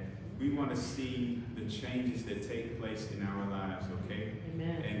that we want to see the changes that take place in our lives, okay?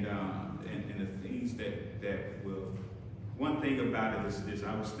 Amen. And the things that will, one thing about it is this,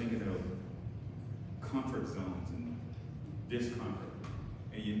 I was thinking of comfort zones and discomfort.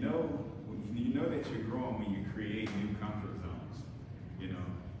 And you know that you're growing when you create new comfort zones, you know?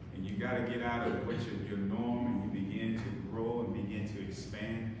 And you got to get out of what your norm, and you begin to grow and begin to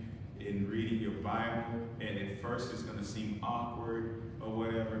expand in reading your Bible. And at first it's going to seem awkward or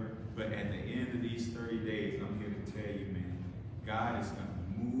whatever, but at the end of these 30 days, I'm here to tell you, man, God is going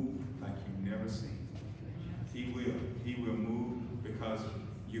to move like you've never seen. He will. He will move because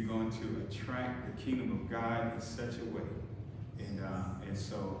you're going to attract the kingdom of God in such a way. And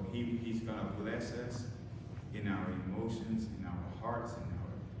so he's going to bless us in our emotions, in our hearts,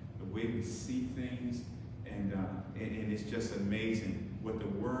 in the way we see things, and it's just amazing what the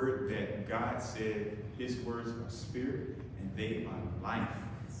word that God said, his words are spirit and they are life.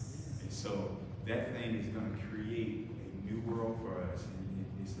 And so that thing is going to create a new world for us. And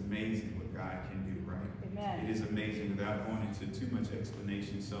it's amazing what God can do, right? Amen. It is amazing without going into too much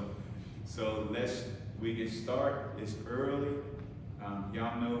explanation. So we can start. It's early.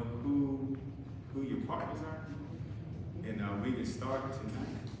 Y'all know who your partners are, and we can start tonight.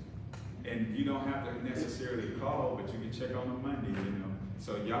 And you don't have to necessarily call, but you can check on them Monday, you know.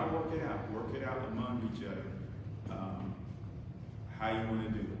 So y'all work it out among each other, how you want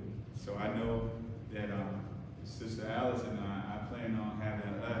to do it. So I know that Sister Alice and I plan on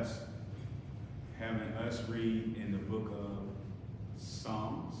having us read in the book of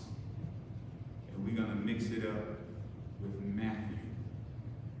Psalms, and we're gonna mix it up with Matthew.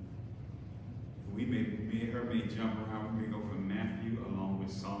 Me and her may jump around. We may go from Matthew along with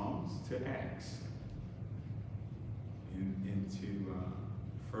Psalms to Acts, into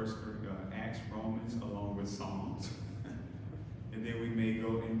Acts, Romans along with Psalms, and then we may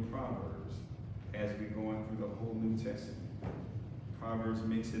go in Proverbs as we're going through the whole New Testament. Proverbs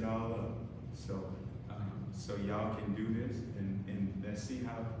mix it all up, so y'all can do this, and let's see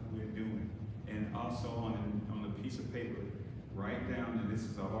how we're doing. And also on a piece of paper, write down, and this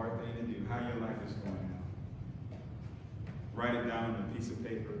is a hard thing to do, how your life is going now. Write it down on a piece of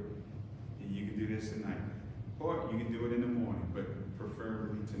paper, and you can do this tonight. Or you can do it in the morning, but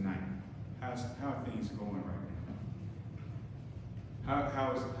preferably tonight. How are things going right now?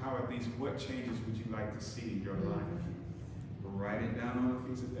 How are things, what changes would you like to see in your life? Write it down on a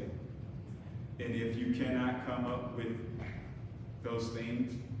piece of paper. And if you cannot come up with those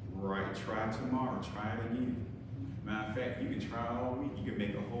things, try tomorrow, try it again. Matter of fact, you can try all week. You can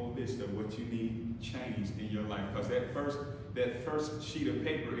make a whole list of what you need changed in your life. Because that first sheet of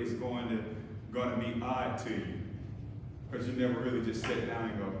paper is going to be odd to you. Because you never really just sit down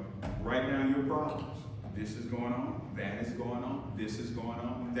and go, write down your problems. This is going on, that is going on, this is going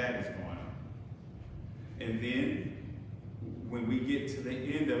on, that is going on. And then when we get to the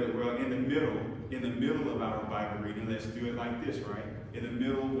end of it, well, in the middle of our Bible reading, let's do it like this, right? In the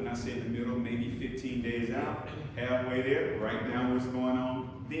middle, when I say in the middle, maybe 15 days out, halfway there, write down what's going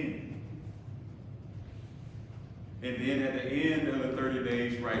on then. And then at the end of the 30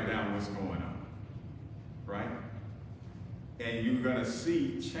 days, write down what's going on, right? And you're going to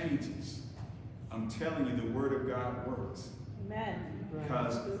see changes. I'm telling you, the Word of God works. Amen.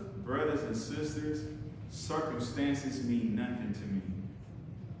 Because brothers and sisters, circumstances mean nothing to me.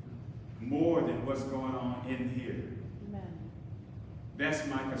 More than what's going on in here. Amen. That's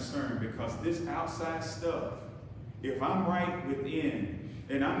my concern, because this outside stuff, if I'm right within,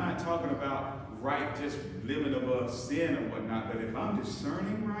 and I'm not talking about right just living above sin or whatnot, but if I'm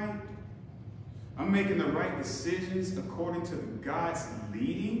discerning right, I'm making the right decisions according to God's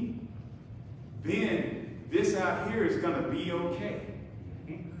leading, then this out here is going to be okay.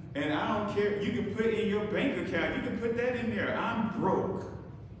 And I don't care. You can put in your bank account, you can put that in there. I'm broke.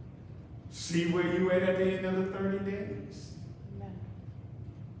 See where you at the end of the 30 days. Amen.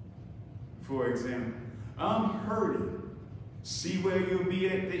 For example, I'm hurting. See where you'll be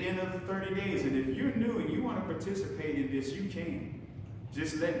at the end of the 30 days. And if you're new and you want to participate in this, you can.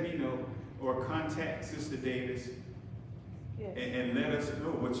 Just let me know, or contact Sister Davis, Yes. and let us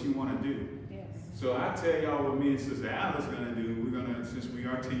know what you want to do. Yes. So I tell y'all what me and Sister Alice are going to do. We're going to, since we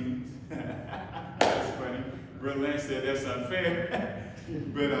are teens, that's funny. Brother Lance said that's unfair.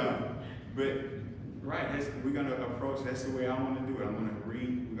 but right, we're going to approach, that's the way I want to do it. I'm going to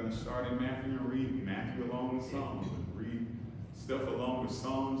read, we're going to start in Matthew and read Matthew along with Psalms, and read stuff along with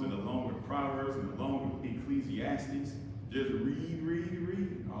Psalms and along with Proverbs and along with Ecclesiastes. Just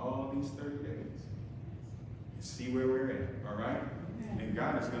read all these 30 days. And see where we're at, all right? And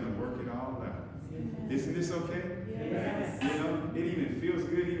God is going to work it all out. Isn't this okay? Yes. You know, it even feels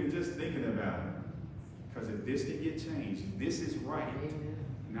good even just thinking about it. Because if this can get changed, if this is right.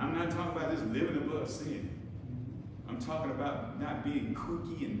 Now, I'm not talking about just living above sin. I'm talking about not being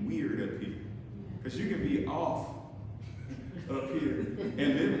kooky and weird up here. Because you can be off up here and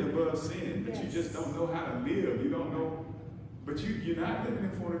living above sin, but you just don't know how to live. You don't know. But you're not living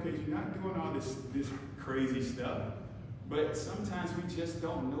in fornication. You're not doing all this crazy stuff. But sometimes we just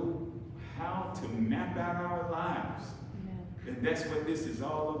don't know how to map out our lives. Amen. And that's what this is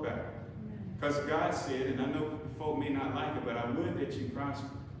all about. Because God said, and I know folk may not like it, but I would that you prosper.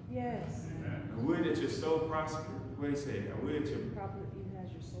 Yes. I would that your soul prosper. What did he say? I would that your Probably even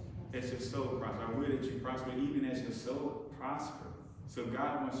as your soul prosper. as your soul prosper. I would that you prosper even as your soul prosper. So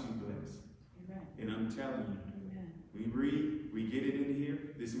God wants you blessed. Amen. And I'm telling you, Amen. we read, we get it in here.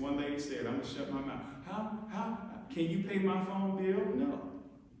 This one lady said, I'm going to shut my mouth. How, can you pay my phone bill? No.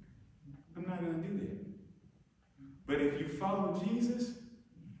 I'm not going to do that. But if you follow Jesus,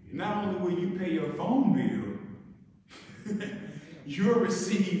 not only will you pay your phone bill, you'll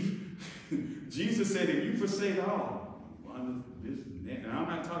receive. Jesus said, if you forsake all, and I'm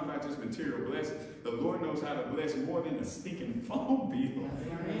not talking about just material blessings. The Lord knows how to bless more than a stinking phone bill.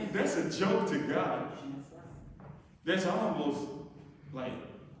 That's a joke to God. That's almost like,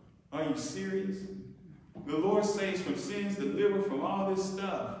 are you serious? The Lord saves from sins, deliver from all this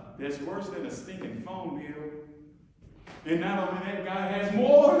stuff that's worse than a stinking phone bill. And not only that, God has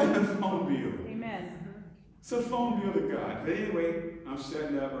more than a phone bill. Amen. It's a phone bill to God. But anyway, I'm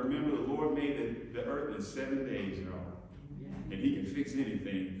shutting up. Remember, the Lord made the earth in 7 days, y'all. And he can fix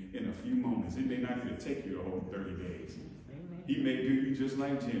anything in a few moments. It may not even take you the whole 30 days. Amen. He may do you just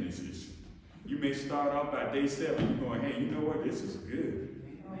like Genesis. You may start off by day 7. You're going, hey, you know what? This is good.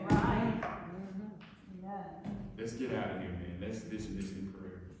 All right. Let's get out of here, man. Let's dismiss in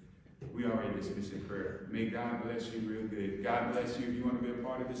prayer. We already dismissed in prayer. May God bless you real good. God bless you. If you want to be a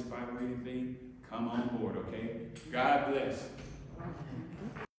part of this Bible reading thing, come on board, okay? God bless.